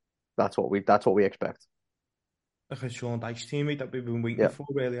 And that's what we expect. Like a Sean Dyche teammate that we've been waiting for,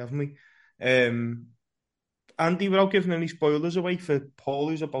 really, haven't we? Andy, without giving any spoilers away for Paul,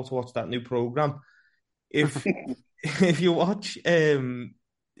 who's about to watch that new programme, if you watch,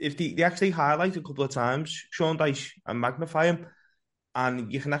 if they actually highlight a couple of times Sean Dyche and magnify him,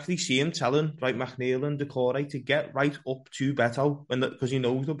 and you can actually see him telling McNeil and Decore to get right up to Beto because he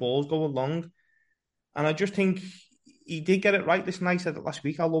knows the ball's going long. And I just think he did get it right. Listen, I said it last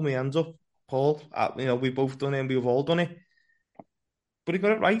week, I'll lower my hands up, Paul. We've both done it and we've all done it. But he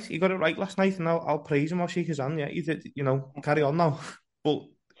got it right. He got it right last night, and I'll praise him. I'll shake his hand. Yeah, he did. Carry on now. But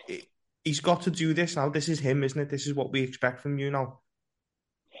he's got to do this now. This is him, isn't it? This is what we expect from you now.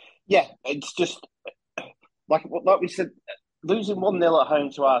 Yeah, it's just like we said, losing 1-0 at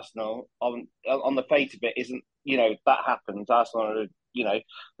home to Arsenal on the face of it isn't. That happens. Arsenal,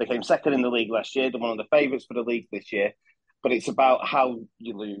 they came second in the league last year. They're one of the favourites for the league this year. But it's about how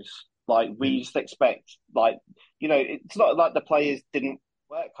you lose. Like, we just expect, it's not like the players didn't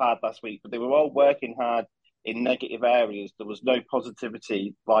work hard last week, but they were all working hard in negative areas. There was no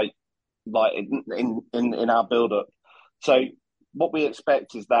positivity, in our build-up. So what we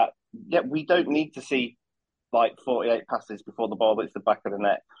expect is that, we don't need to see 48 passes before the ball hits the back of the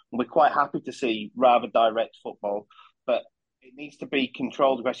net. And we're quite happy to see rather direct football, but it needs to be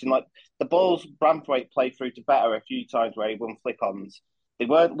controlled aggression. Like the balls Brentford played through to Better a few times where he won flick-ons. They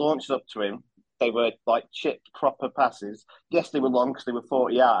weren't launched up to him. They were chipped proper passes. Yes, they were long because they were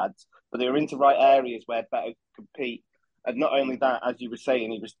 40 yards, but they were into right areas where Better could compete. And not only that, as you were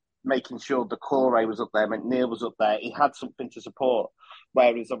saying, he was making sure Decore was up there, McNeil was up there. He had something to support.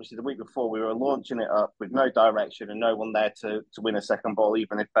 Whereas obviously the week before we were launching it up with no direction and no one there to win a second ball,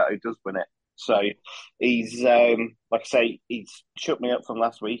 even if Beto does win it. So he's like I say, he's shut me up from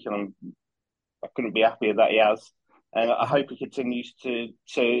last week, and I couldn't be happier that he has. And I hope he continues to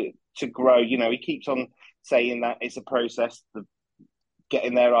grow. He keeps on saying that it's a process,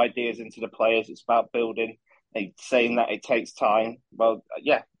 getting their ideas into the players. It's about building. He's saying that it takes time. Well,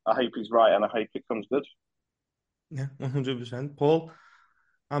 yeah, I hope he's right, and I hope it comes good. Yeah, 100%. Paul,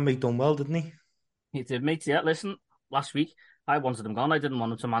 and mate done well, didn't he? He did, mate. Yeah, listen, last week I wanted him gone. I didn't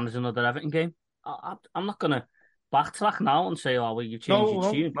want him to manage another Everton game. I'm not going to backtrack now and say, "Oh, well, you've changed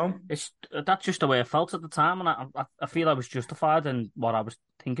your tune." No. That's just the way I felt at the time, and I feel I was justified in what I was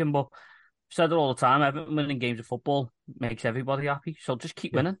thinking. But I've said it all the time: Everton winning games of football makes everybody happy. So just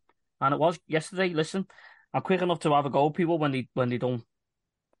keep winning. And it was yesterday. Listen, I'm quick enough to have a go at people when they don't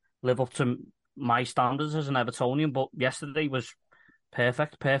live up to my standards as an Evertonian, but yesterday was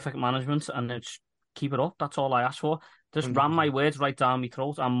perfect management, and it's keep it up. That's all I ask for. Just ram my words right down my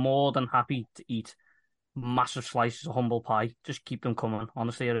throat. I'm more than happy to eat massive slices of humble pie. Just keep them coming.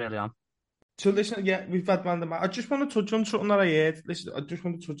 Honestly, I really am. So listen, yeah, we've had man the match. I just want to touch on something that I heard. Listen, I just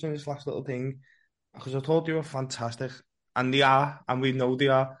want to touch on this last little thing because I thought they were fantastic, and they are, and we know they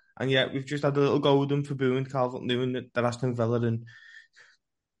are. And yet we've just had a little go with them for booing Calvert-Lewin at Aston Villa, and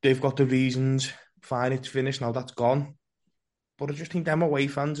they've got the reasons. Fine, it's finished now. That's gone. But I just think them away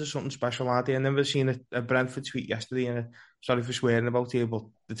fans are something special, aren't they? I never seen a Brentford tweet yesterday, and sorry for swearing about it, but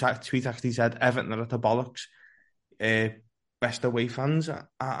the tweet actually said Everton are at the bollocks. Best away fans, and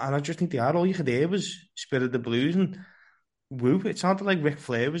I just think they are. All you could hear was Spirit of the Blues and whoop. It sounded like Ric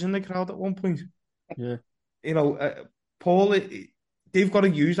Flair was in the crowd at one point. Yeah. You know, Paul, they've got to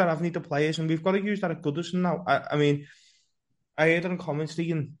use that, haven't they, the players, and we've got to use that at Goodison now. I mean, I heard it in commentary,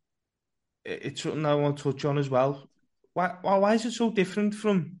 and it's something I want to touch on as well. Why is it so different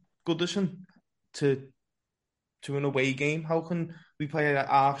from Goodison to an away game? How can we play at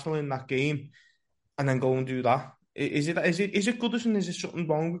Arsenal in that game and then go and do that? Is it Goodison? Is there something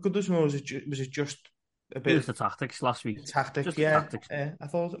wrong with Goodison, or was it just a bit? It was the tactics last week. Tactics, just yeah. Tactics. I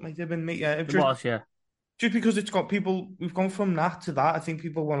thought it might have been me. Yeah, It was, yeah. Just because it's got people, we've gone from that to that. I think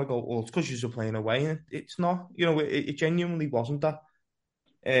people want to go, oh, it's because you're playing away, and it's not. You know, it genuinely wasn't that.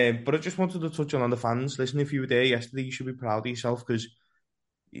 But I just wanted to touch on the fans. Listen, if you were there yesterday, you should be proud of yourself because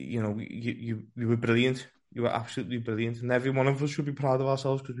you know you were brilliant. You were absolutely brilliant, and every one of us should be proud of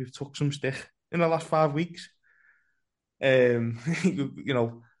ourselves because we've took some stick in the last 5 weeks. You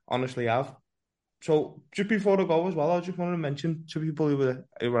know, honestly have. So just before I go as well, I just want to mention to people who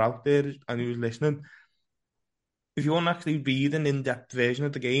were out there and who was listening, if you want to actually read an in-depth version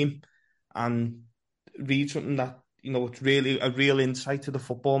of the game and read something that, you know, it's really a real insight to the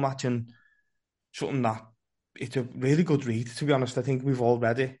football match and something that it's a really good read, to be honest. I think we've all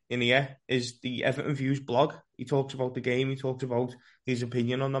read it in here, is the Everton Views blog. He talks about the game, he talks about his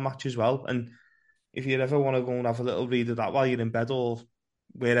opinion on the match as well. And if you ever want to go and have a little read of that while you're in bed or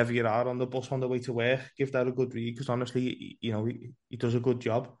wherever you are on the bus on the way to work, give that a good read because honestly, you know, he does a good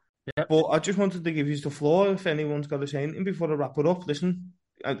job. Yep. But I just wanted to give you the floor if anyone's got to say anything before I wrap it up. Listen,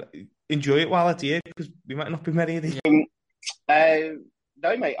 enjoy it while it's here because we might not be many of these.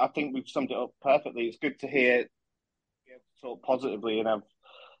 No, mate, I think we've summed it up perfectly. It's good to hear be able to talk positively and have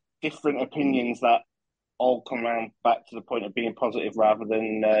different opinions that all come around back to the point of being positive rather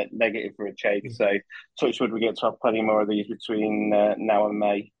than negative for a change. So, touch wood, we get to have plenty more of these between now and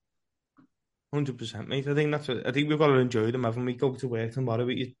May. 100%, mate. I think we've got to enjoy them, haven't we? Go to work tomorrow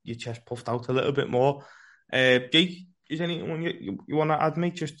with your chest puffed out a little bit more. Jake, is anyone you want to add,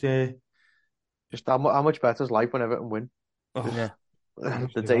 mate? Just how much better is life when Everton win? Oh, yeah.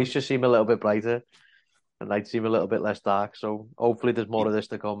 The days just seem a little bit brighter and nights seem a little bit less dark. So hopefully there's more of this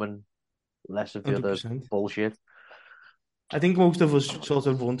to come and less of the 100%. Other bullshit. I think most of us sort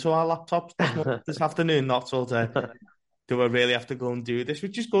of run to our laptops this afternoon, not sort of, do I really have to go and do this?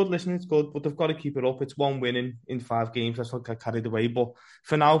 Which is good, listen, it's good, but they've got to keep it up. It's one win in 5 games. Let's not get carried away. But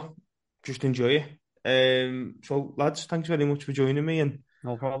for now, just enjoy it. So, lads, thanks very much for joining me. And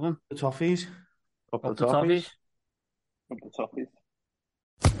no problem. The toffees. Up the toffees. Up the toffees.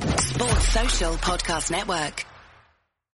 Sports Social Podcast Network.